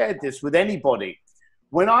ever shared this with anybody.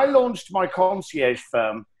 When I launched my concierge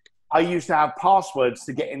firm, I used to have passwords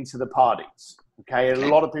to get into the parties. Okay, and a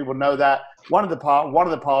lot of people know that. One of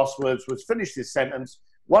the passwords was finish this sentence: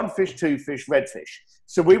 1 fish, 2 fish, red fish.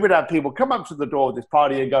 So we would have people come up to the door of this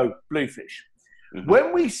party and go, Bluefish.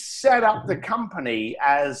 When we set up the company,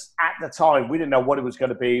 as at the time, we didn't know what it was going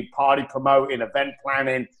to be: party promoting, event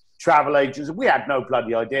planning, travel agents. We had no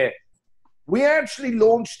bloody idea. We actually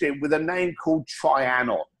launched it with a name called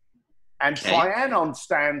Trianon. And Trianon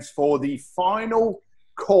stands for the final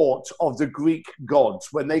court of the Greek gods.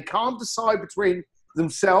 When they can't decide between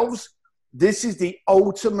themselves, this is the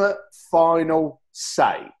ultimate final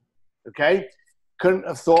say. Okay? Couldn't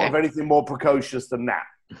have thought of anything more precocious than that.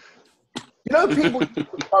 You know, people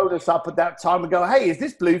phone us up at that time and go, hey, is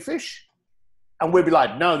this Bluefish? And we'd be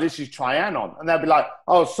like, no, this is Trianon. And they'd be like,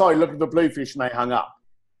 oh, sorry, look at the Bluefish. And they hung up.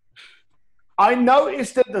 I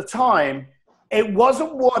noticed at the time, it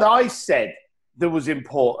wasn't what I said that was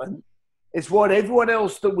important. It's what everyone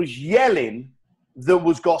else that was yelling that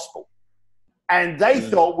was gospel. And they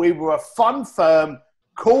thought we were a fun firm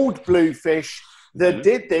called Bluefish that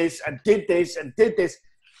did this and did this and did this.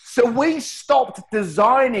 So we stopped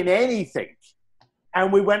designing anything.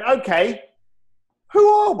 And we went, okay, who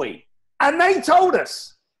are we? And they told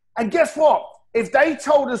us. And guess what? If they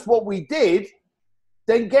told us what we did,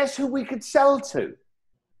 then guess who we could sell to?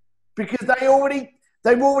 Because they've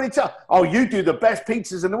already told, oh, you do the best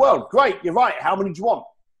pizzas in the world. Great, you're right. How many do you want?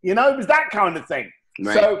 You know, it was that kind of thing.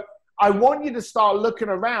 Right. So I want you to start looking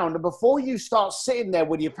around. And before you start sitting there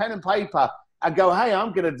with your pen and paper and go, hey,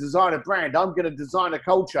 I'm going to design a brand. I'm going to design a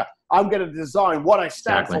culture. I'm going to design what I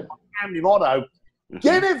stand for, my family motto.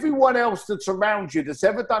 Get everyone else that's around you that's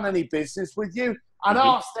ever done any business with you and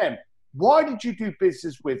ask them, why did you do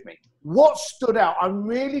business with me? What stood out? I'm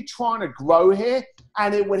really trying to grow here,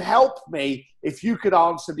 and it would help me if you could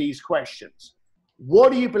answer these questions.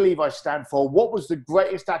 what do you believe I stand for? What was the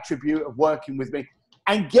greatest attribute of working with me?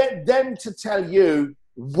 And get them to tell you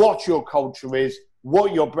what your culture is,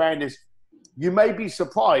 what your brand is. You may be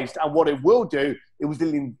surprised, and what it will do, it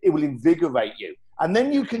will invigorate you. And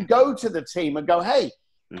then you can go to the team and go, hey,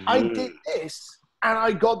 I did this and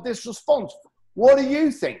I got this response. What do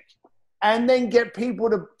you think? And then get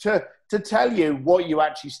people to tell you what you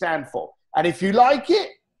actually stand for. And if you like it,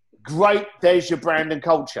 great, there's your brand and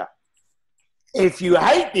culture. If you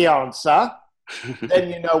hate the answer,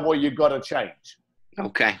 then you know what you've got to change.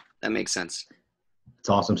 Okay, that makes sense. It's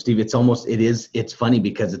awesome, Steve. It's funny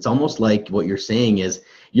because it's almost like what you're saying is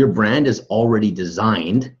your brand is already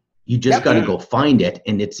designed. You just got to go find it.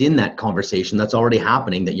 And it's in that conversation that's already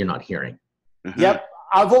happening that you're not hearing. Yep.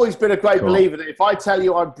 I've always been a great believer that if I tell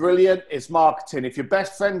you I'm brilliant, it's marketing. If your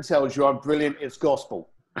best friend tells you I'm brilliant, it's gospel.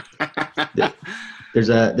 There's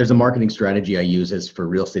a marketing strategy I use as for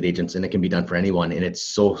real estate agents, and it can be done for anyone. And it's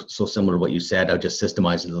so similar to what you said. I'll just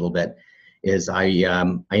systemize it a little bit. Is I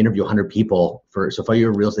interview 100 people so if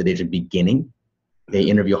you're a real estate agent beginning, they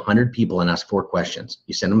interview 100 people and ask 4 questions.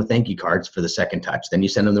 You send them a thank you cards for the second touch. Then you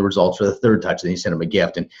send them the results for the third touch. Then you send them a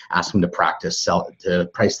gift and ask them to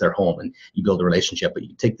price their home, and you build a relationship. But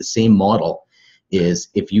you take the same model is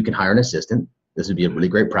if you can hire an assistant, this would be a really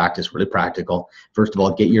great practice, really practical. First of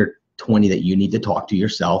all, get your 20 that you need to talk to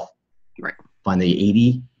yourself. Right. Find the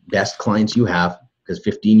 80 best clients you have, because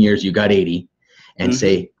 15 years, you got 80. And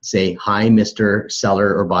say, hi, Mr.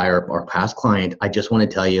 Seller or buyer or past client. I just want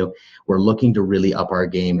to tell you, we're looking to really up our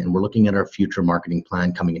game, and we're looking at our future marketing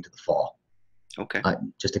plan coming into the fall. Okay.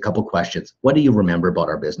 Just a couple questions. What do you remember about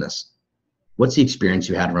our business? What's the experience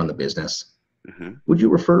you had around the business? Would you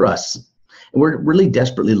refer us? And we're really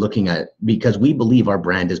desperately looking at it because we believe our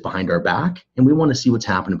brand is behind our back, and we want to see what's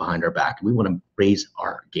happening behind our back. We want to raise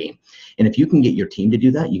our game. And if you can get your team to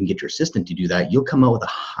do that, you can get your assistant to do that, you'll come out with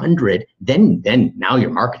 100. Then now you're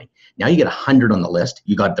marketing. Now you get 100 on the list.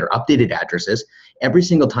 You got their updated addresses. Every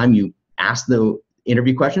single time you ask the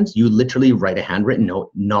interview questions, you literally write a handwritten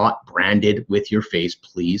note, not branded with your face,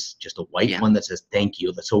 please. Just a white one that says thank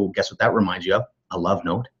you. So guess what that reminds you of? A love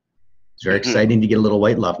note. It's very exciting to get a little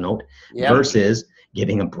white love note versus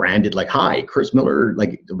getting a branded like, hi, Chris Miller,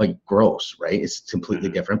 like gross, right? It's completely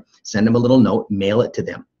different. Send them a little note, mail it to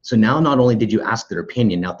them. So now not only did you ask their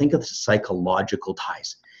opinion, now think of the psychological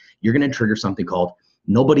ties. You're going to trigger something called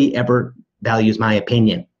nobody ever values my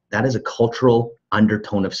opinion. That is a cultural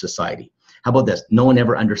undertone of society. How about this? No one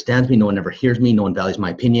ever understands me. No one ever hears me. No one values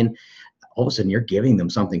my opinion. All of a sudden you're giving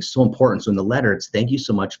them something so important. So in the letter, it's thank you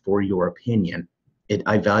so much for your opinion.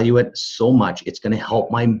 I value it so much. It's going to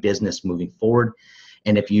help my business moving forward.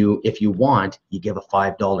 And if you want, you give a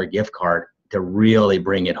 $5 gift card to really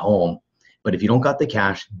bring it home. But if you don't got the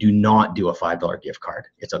cash, do not do a $5 gift card.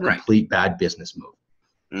 It's a complete bad business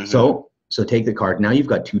move. So take the card. Now you've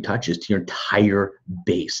got 2 touches to your entire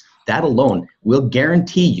base. That alone will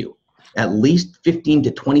guarantee you at least 15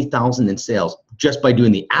 to 20,000 in sales just by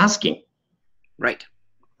doing the asking. Right?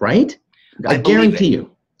 I guarantee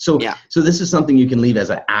you. So this is something you can leave as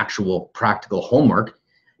an actual practical homework.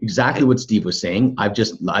 Exactly what Steve was saying.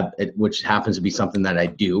 Which happens to be something that I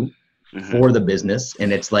do for the business.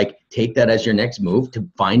 And it's like, take that as your next move to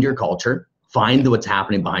find your culture, find what's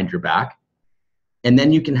happening behind your back. And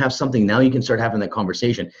then you can have something. Now you can start having that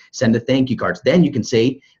conversation, send the thank you cards. Then you can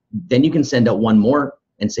send out one more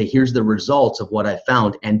and say, here's the results of what I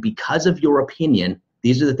found. And because of your opinion,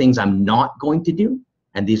 these are the things I'm not going to do.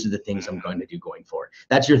 And these are the things I'm going to do going forward.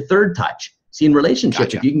 That's your 3rd touch. See, in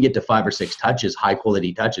relationships, if you can get to 5 or 6 touches, high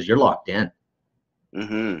quality touches, you're locked in.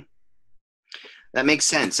 That makes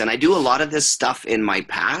sense. And I do a lot of this stuff in my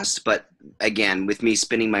past, but again, with me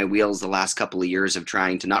spinning my wheels the last couple of years of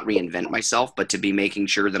trying to not reinvent myself, but to be making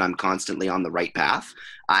sure that I'm constantly on the right path,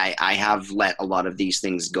 I have let a lot of these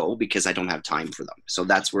things go because I don't have time for them. So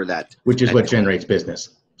that's where which is what generates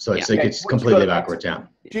business. So it's it's completely backwards. Do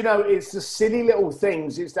you know, it's the silly little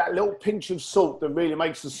things. It's that little pinch of salt that really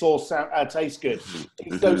makes the sauce taste good.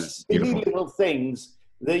 It's those silly little things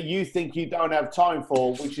that you think you don't have time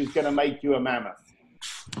for, which is going to make you a mammoth.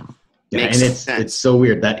 Yeah, and it's so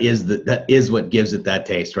weird. That is what gives it that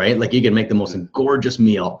taste, right? Like you can make the most gorgeous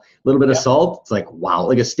meal, a little bit of salt. It's like, wow,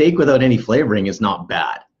 like a steak without any flavoring is not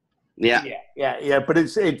bad. Yeah. But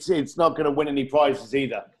it's not going to win any prizes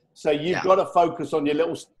either. So you've got to focus on your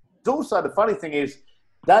little. Also, the funny thing is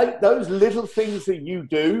those little things that you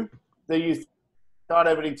do that you can't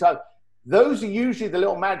everybody touch. Those are usually the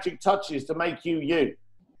little magic touches to make you.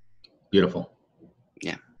 Beautiful.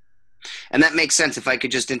 Yeah. And that makes sense. If I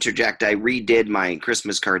could just interject, I redid my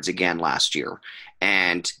Christmas cards again last year.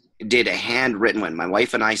 And did a handwritten one. My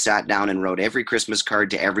wife and I sat down and wrote every Christmas card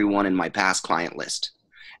to everyone in my past client list.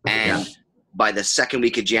 And by the second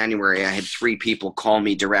week of January, I had 3 people call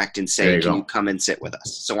me direct and say, "Can you come and sit with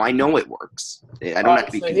us?" So I know it works. I don't have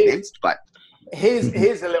to be convinced, but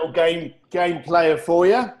here's a little game player for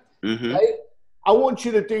you. Mm-hmm. Okay? I want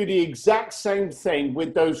you to do the exact same thing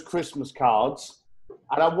with those Christmas cards,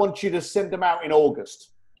 and I want you to send them out in August.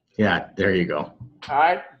 Yeah, there you go. All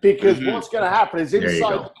right, because what's going to happen is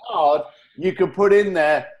inside the card, you can put in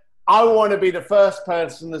there, "I want to be the first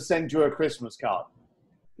person to send you a Christmas card."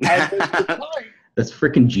 And that's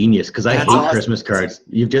freaking genius, because I hate Christmas cards.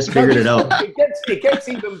 You've just figured it out. It gets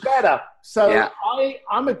even better. So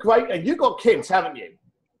I'm a great, you got kids, haven't you?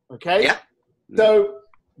 Okay. Yeah. So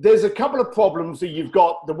there's a couple of problems that you've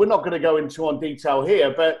got that we're not going to go into on detail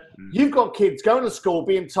here, but you've got kids going to school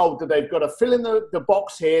being told that they've got to fill in the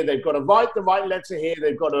box here, they've got to write the right letter here,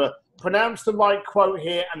 they've got to pronounce the right quote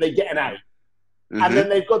here, and they get an A. And then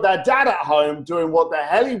they've got their dad at home doing what the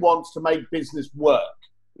hell he wants to make business work.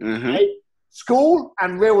 Okay? School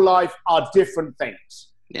and real life are different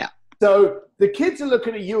things. Yeah. So the kids are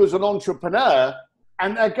looking at you as an entrepreneur,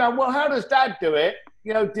 and they're going, "Well, how does dad do it?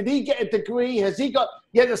 You know, did he get a degree? Has he got?"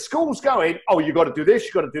 Yeah, the school's going, "Oh, you got to do this,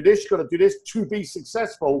 you got to do this, you got to do this to be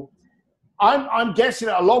successful." I'm guessing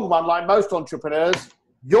at a long run, like most entrepreneurs,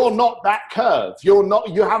 you're not that curve. You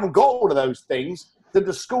haven't got all of those things that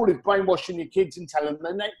the school is brainwashing your kids and telling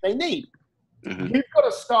them they need. You've got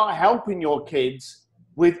to start helping your kids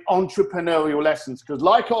with entrepreneurial lessons, because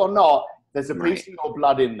like it or not, there's a piece of your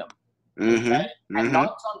blood in them. Okay? And 9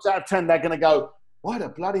 times out of 10, they're going to go, "Why the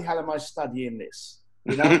bloody hell am I studying this?"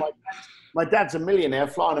 You know, my dad's a millionaire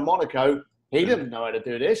flying to Monaco. He didn't know how to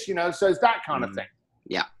do this, you know, so it's that kind of thing.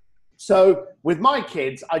 Yeah. So with my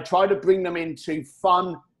kids, I try to bring them into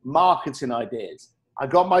fun marketing ideas. I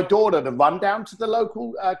got my daughter to run down to the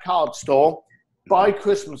local card store, buy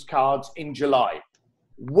Christmas cards in July.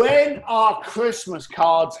 When are Christmas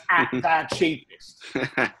cards at their cheapest?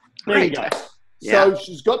 Bingo. So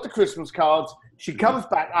she's got the Christmas cards. She comes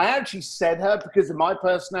back. I actually said her, because of my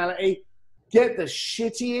personality, get the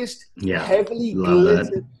shittiest, heavily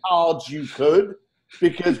glittered cards you could,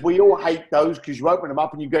 because we all hate those, because you open them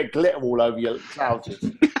up and you get glitter all over your trousers.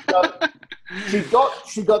 So she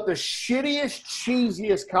got the shittiest,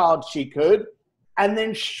 cheesiest cards she could. And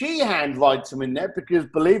then she handwrites them in there, because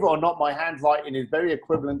believe it or not, my handwriting is very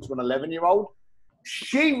equivalent to an 11-year-old.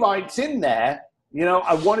 She writes in there, you know,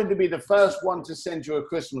 "I wanted to be the first one to send you a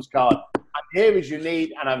Christmas card. I'm here as you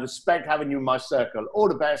need, and I respect having you in my circle. All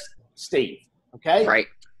the best, Steve." Okay? Right.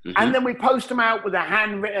 And then we post them out with a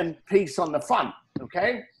handwritten piece on the front.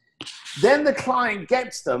 Okay? Then the client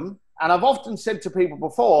gets them, and I've often said to people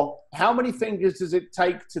before, how many fingers does it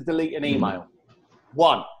take to delete an email?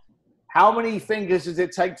 1. How many fingers does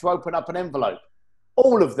it take to open up an envelope?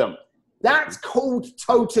 All of them. That's called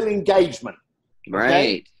total engagement. Okay?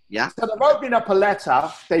 Right. Yeah. So they're opening up a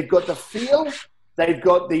letter. They've got the feel. They've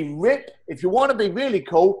got the rip. If you want to be really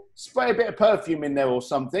cool, spray a bit of perfume in there or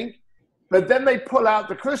something. But then they pull out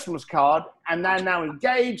the Christmas card, and they're now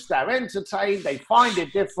engaged. They're entertained. They find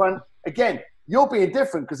it different. Again, you're being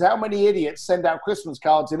different, because how many idiots send out Christmas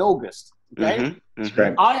cards in August? Okay. That's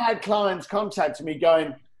great. I had clients contacting me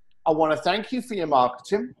going, "I want to thank you for your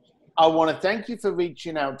marketing. I want to thank you for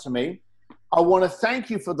reaching out to me. I want to thank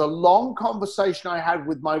you for the long conversation I had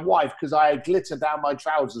with my wife, because I had glitter down my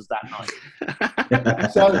trousers that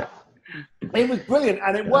night." So it was brilliant,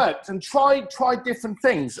 and it worked. And try different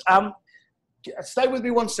things. Stay with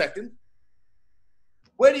me 1 second.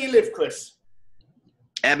 Where do you live, Chris?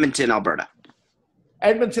 Edmonton, Alberta.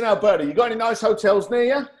 Edmonton, Alberta. You got any nice hotels near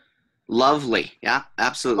you? Lovely. Yeah,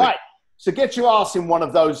 absolutely. Right. So get your ass in one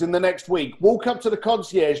of those in the next week. Walk up to the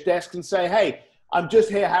concierge desk and say, "Hey, I'm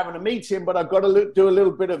just here having a meeting, but I've got to do a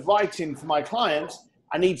little bit of writing for my clients.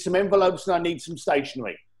 I need some envelopes and I need some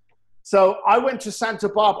stationery." So I went to Santa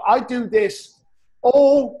Barbara. I do this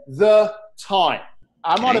all the time.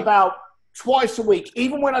 I'm on about twice a week,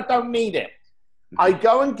 even when I don't need it. I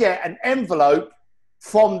go and get an envelope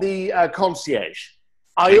from the concierge.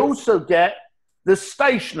 I also get the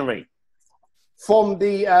stationery from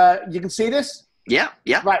the, you can see this? Yeah,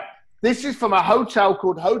 yeah. Right. This is from a hotel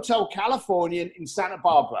called Hotel Californian in Santa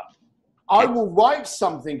Barbara. I will write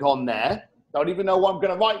something on there. Don't even know what I'm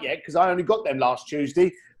going to write yet, because I only got them last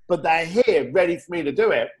Tuesday, but they're here ready for me to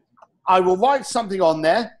do it. I will write something on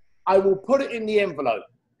there. I will put it in the envelope.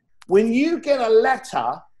 When you get a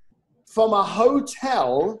letter from a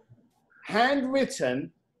hotel,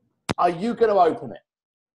 handwritten, are you going to open it?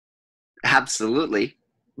 Absolutely.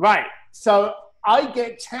 Right. So I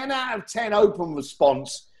get 10 out of 10 open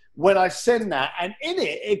response when I send that. And in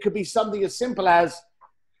it, it could be something as simple as,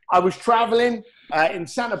 I was traveling in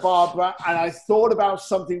Santa Barbara and I thought about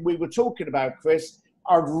something we were talking about, Chris.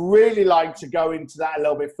 I'd really like to go into that a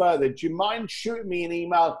little bit further. Do you mind shooting me an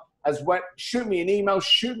email shoot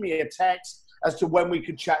me a text as to when we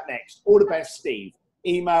could chat next? All the best, Steve.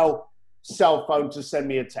 Email, cell phone to send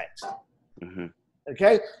me a text.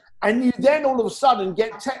 Okay? And you then all of a sudden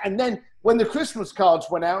and then when the Christmas cards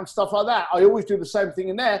went out and stuff like that, I always do the same thing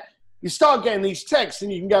in there. You start getting these texts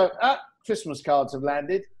and you can go, Christmas cards have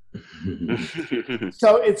landed.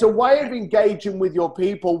 So it's a way of engaging with your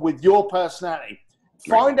people, with your personality.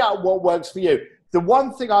 Find out what works for you. The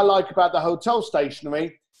one thing I like about the hotel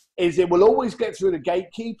stationery is it will always get through the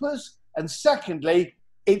gatekeepers. And secondly,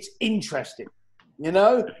 it's interesting. You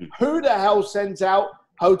know, who the hell sends out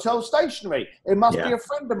hotel stationery? It must be a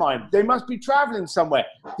friend of mine. They must be traveling somewhere.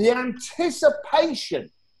 The anticipation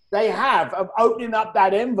they have of opening up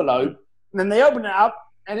that envelope, and then they open it up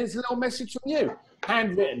and it's a little message from you.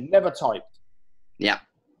 Handwritten, never typed. Yeah.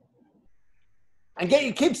 And get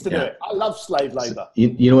your kids to do it. I love slave labor.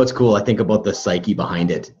 You know what's cool? I think about the psyche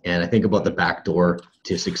behind it. And I think about the back door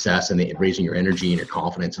to success and raising your energy and your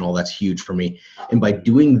confidence and all that's huge for me. And by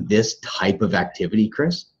doing this type of activity,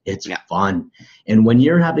 Chris, it's fun. And when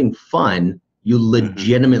you're having fun, you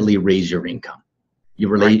legitimately raise your income.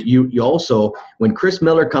 You also, when Chris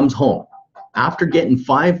Miller comes home, after getting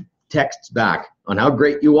 5 texts back on how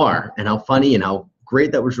great you are and how funny and how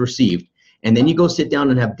great that was received, and then you go sit down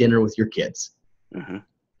and have dinner with your kids.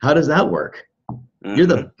 How does that work? You're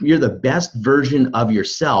the best version of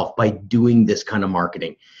yourself by doing this kind of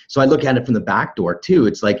marketing. So I look at it from the back door too.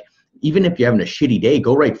 It's like, even if you're having a shitty day,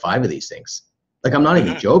 go write 5 of these things. Like, I'm not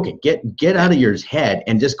even joking. Get out of your head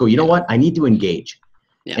and just go, you know what? I need to engage.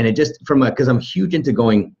 And it just, because I'm huge into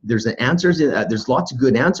going, there's the answers, there's lots of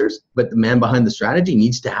good answers, but the man behind the strategy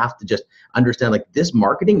needs to have to just understand, like, this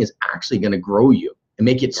marketing is actually going to grow you and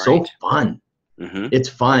make it so fun. It's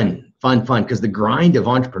fun, because the grind of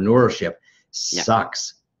entrepreneurship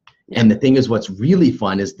sucks. And the thing is, what's really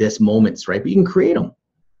fun is this moments, right? But you can create them.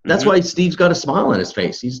 That's why Steve's got a smile on his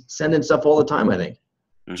face. He's sending stuff all the time, I think.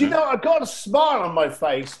 Do you know, I've got a smile on my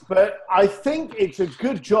face, but I think it's a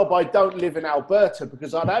good job I don't live in Alberta,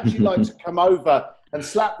 because I'd actually like to come over and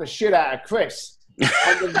slap the shit out of Chris.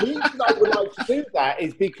 And the reason I would like to do that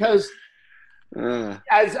is because,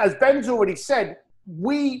 as Ben's already said,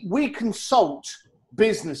 we consult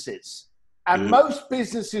businesses, and most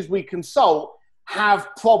businesses we consult have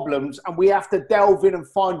problems, and we have to delve in and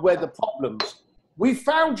find where the problems. We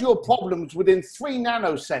found your problems within 3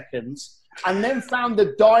 nanoseconds and then found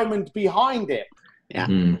the diamond behind it.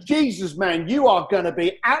 Jesus, man, you are going to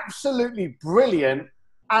be absolutely brilliant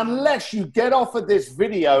unless you get off of this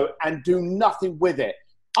video and do nothing with it.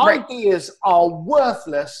 Ideas are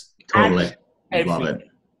worthless. Totally. Love it.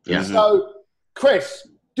 Yeah. So, Chris,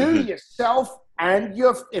 do yourself and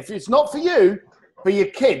if it's not for you, for your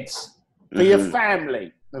kids, for your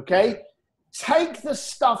family, okay? Take the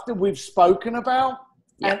stuff that we've spoken about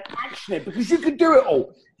and action it, because you can do it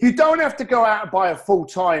all. You don't have to go out and buy a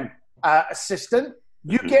full-time assistant.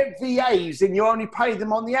 You get VAs and you only pay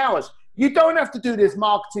them on the hours. You don't have to do this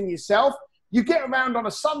marketing yourself. You get around on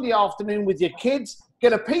a Sunday afternoon with your kids,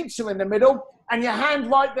 get a pizza in the middle, and you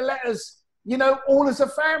handwrite the letters, you know, all as a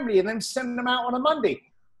family, and then send them out on a Monday.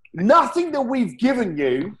 Nothing that we've given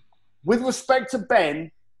you with respect to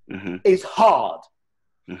Ben is hard.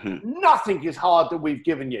 Nothing is hard that we've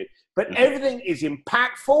given you, but everything is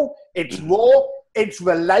impactful. It's raw. It's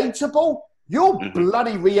relatable. You're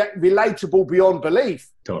bloody relatable beyond belief.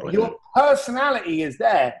 Totally. Your personality is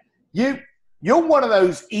there. You're one of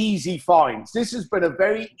those easy finds. This has been a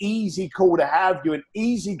very easy call to have. You're an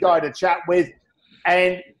easy guy to chat with.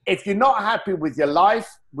 And if you're not happy with your life,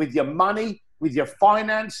 with your money, with your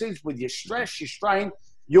finances, with your stress, your strain,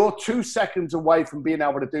 you're 2 seconds away from being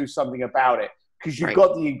able to do something about it, because you've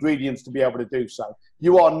got the ingredients to be able to do so.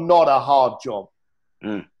 You are not a hard job.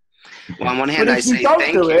 Well, on one hand, but I if say you don't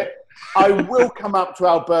thank do you. it, I will come up to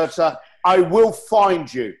Alberta. I will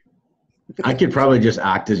find you. I could probably just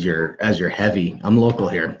act as your heavy. I'm local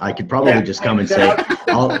here. I could probably just come and say,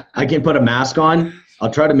 I can put a mask on.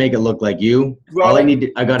 I'll try to make it look like you. Right. All I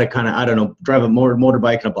need I got to kind of, I don't know, drive a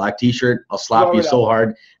motorbike and a black t-shirt. I'll slap you so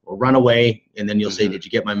hard, we'll run away, and then you'll say, did you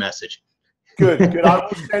get my message? Good. I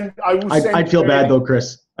will send I'd feel bad though,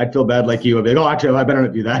 Chris. I'd feel bad like you. I'd be like, oh, actually, I better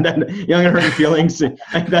not do that. You're not going to hurt your feelings.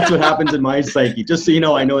 That's what happens in my psyche. Just so you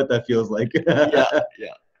know, I know what that feels like.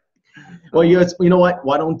 Well, you know what?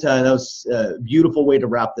 Why don't, that was a beautiful way to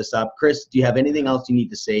wrap this up. Chris, do you have anything else you need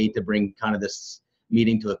to say to bring kind of this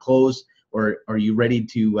meeting to a close, or are you ready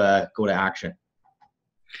to go to action?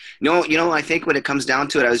 No, I think when it comes down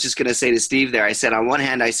to it, I was just going to say to Steve there, I said, on one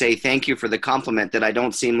hand, I say thank you for the compliment that I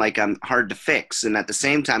don't seem like I'm hard to fix. And at the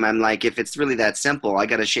same time, I'm like, if it's really that simple, I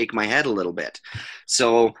got to shake my head a little bit.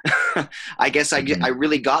 So I guess I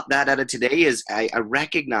really got that out of today is I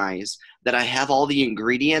recognize that I have all the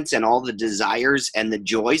ingredients and all the desires and the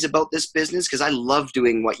joys about this business because I love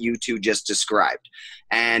doing what you two just described.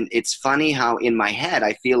 And it's funny how in my head,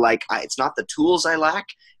 I feel like it's not the tools I lack.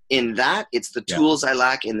 In that, it's the tools I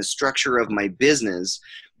lack in the structure of my business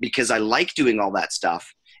because I like doing all that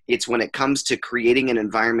stuff. It's when it comes to creating an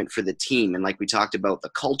environment for the team. And like we talked about, the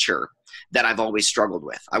culture that I've always struggled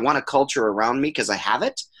with. I want a culture around me because I have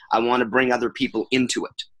it. I want to bring other people into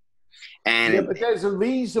it. And yeah, but there's a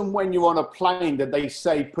reason when you're on a plane that they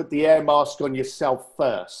say put the air mask on yourself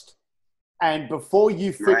first. And before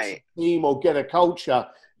you fix a team or get a culture,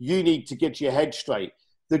 you need to get your head straight.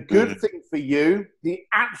 The good thing for you, the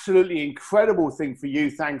absolutely incredible thing for you,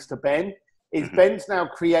 thanks to Ben, is Ben's now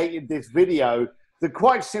created this video that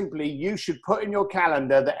quite simply you should put in your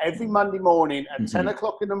calendar that every Monday morning at 10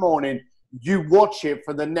 o'clock in the morning, you watch it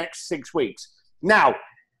for the next 6 weeks. Now,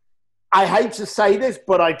 I hate to say this,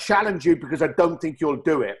 but I challenge you because I don't think you'll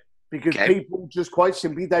do it because people just quite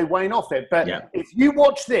simply, they wane off it. But if you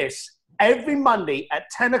watch this every Monday at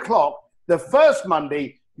 10 o'clock, the first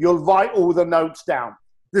Monday, you'll write all the notes down.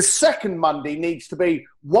 The second Monday needs to be,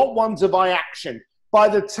 what ones have I actioned? By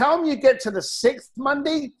the time you get to the 6th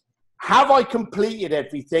Monday, have I completed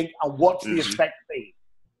everything and what's the effect be?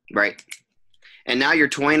 Right. And now you're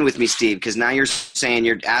toying with me, Steve, because now you're saying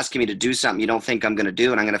you're asking me to do something you don't think I'm going to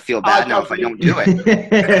do, and I'm going to feel bad now if I don't do it.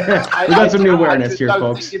 We got some new awareness here,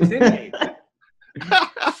 folks.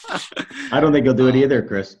 I don't think he'll do it either,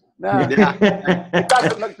 Chris. No, he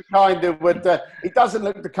doesn't look the kind that would. He doesn't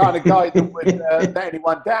look the kind of guy that would let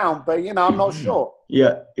anyone down. But I'm not sure.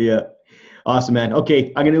 Yeah. Awesome, man.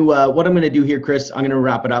 Okay, I'm gonna. What I'm gonna do here, Chris, I'm gonna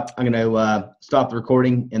wrap it up. I'm gonna stop the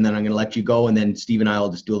recording, and then I'm gonna let you go, and then Steve and I will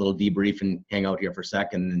just do a little debrief and hang out here for a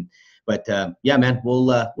second. But yeah, man, we'll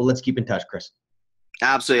let's keep in touch, Chris.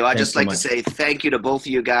 Absolutely. I'd just like to say thank you to both of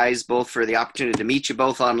you guys, both for the opportunity to meet you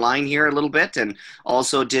both online here a little bit, and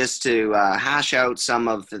also just to hash out some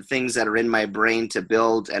of the things that are in my brain to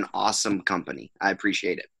build an awesome company. I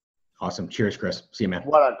appreciate it. Awesome. Cheers, Chris. See you, man.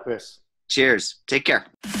 Well done, Chris. Cheers. Take care.